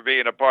 thank you for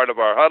being a part of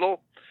our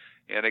huddle.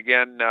 And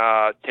again,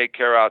 take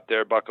care out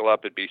there, buckle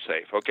up, and be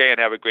safe. Okay, and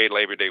have a great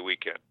Labor Day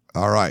weekend.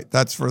 All right.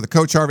 That's for the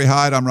Coach Harvey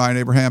Hyde. I'm Ryan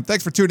Abraham.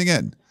 Thanks for tuning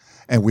in,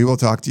 and we will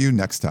talk to you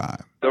next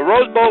time. The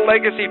Rose Bowl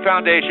Legacy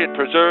Foundation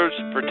preserves,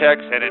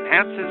 protects, and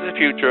enhances the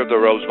future of the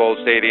Rose Bowl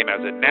Stadium as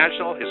a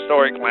National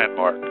Historic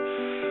Landmark.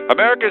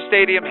 America's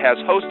Stadium has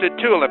hosted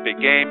 2 Olympic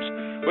Games,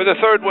 with a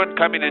 3rd one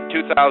coming in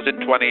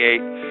 2028,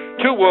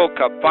 2 World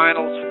Cup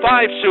Finals,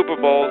 5 Super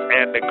Bowls,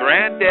 and the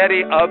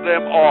granddaddy of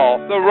them all,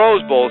 the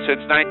Rose Bowl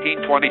since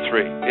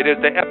 1923. It is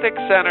the epic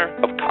center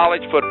of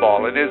college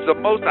football and is the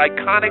most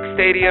iconic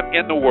stadium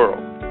in the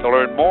world. To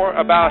learn more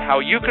about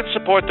how you can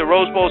support the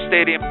Rose Bowl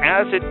Stadium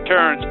as it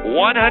turns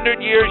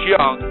 100 years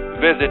young,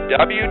 Visit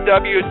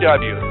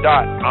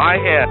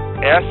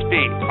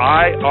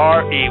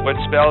www.inspire, which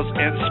spells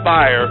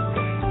inspire,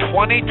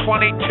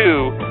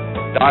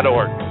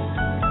 2022.org.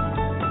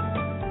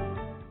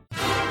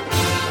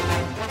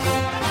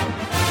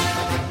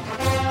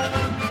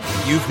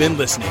 You've been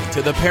listening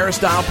to the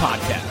Peristyle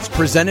Podcast,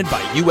 presented by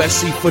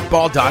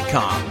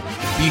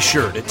USCFootball.com. Be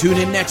sure to tune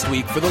in next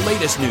week for the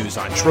latest news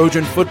on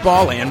Trojan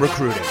football and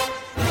recruiting.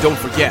 And don't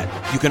forget,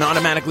 you can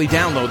automatically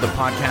download the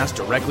podcast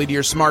directly to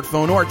your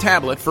smartphone or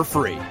tablet for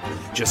free.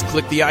 Just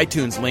click the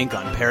iTunes link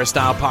on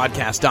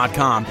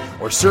PeristylePodcast.com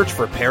or search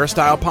for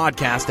Peristyle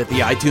Podcast at the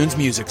iTunes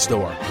Music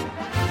Store.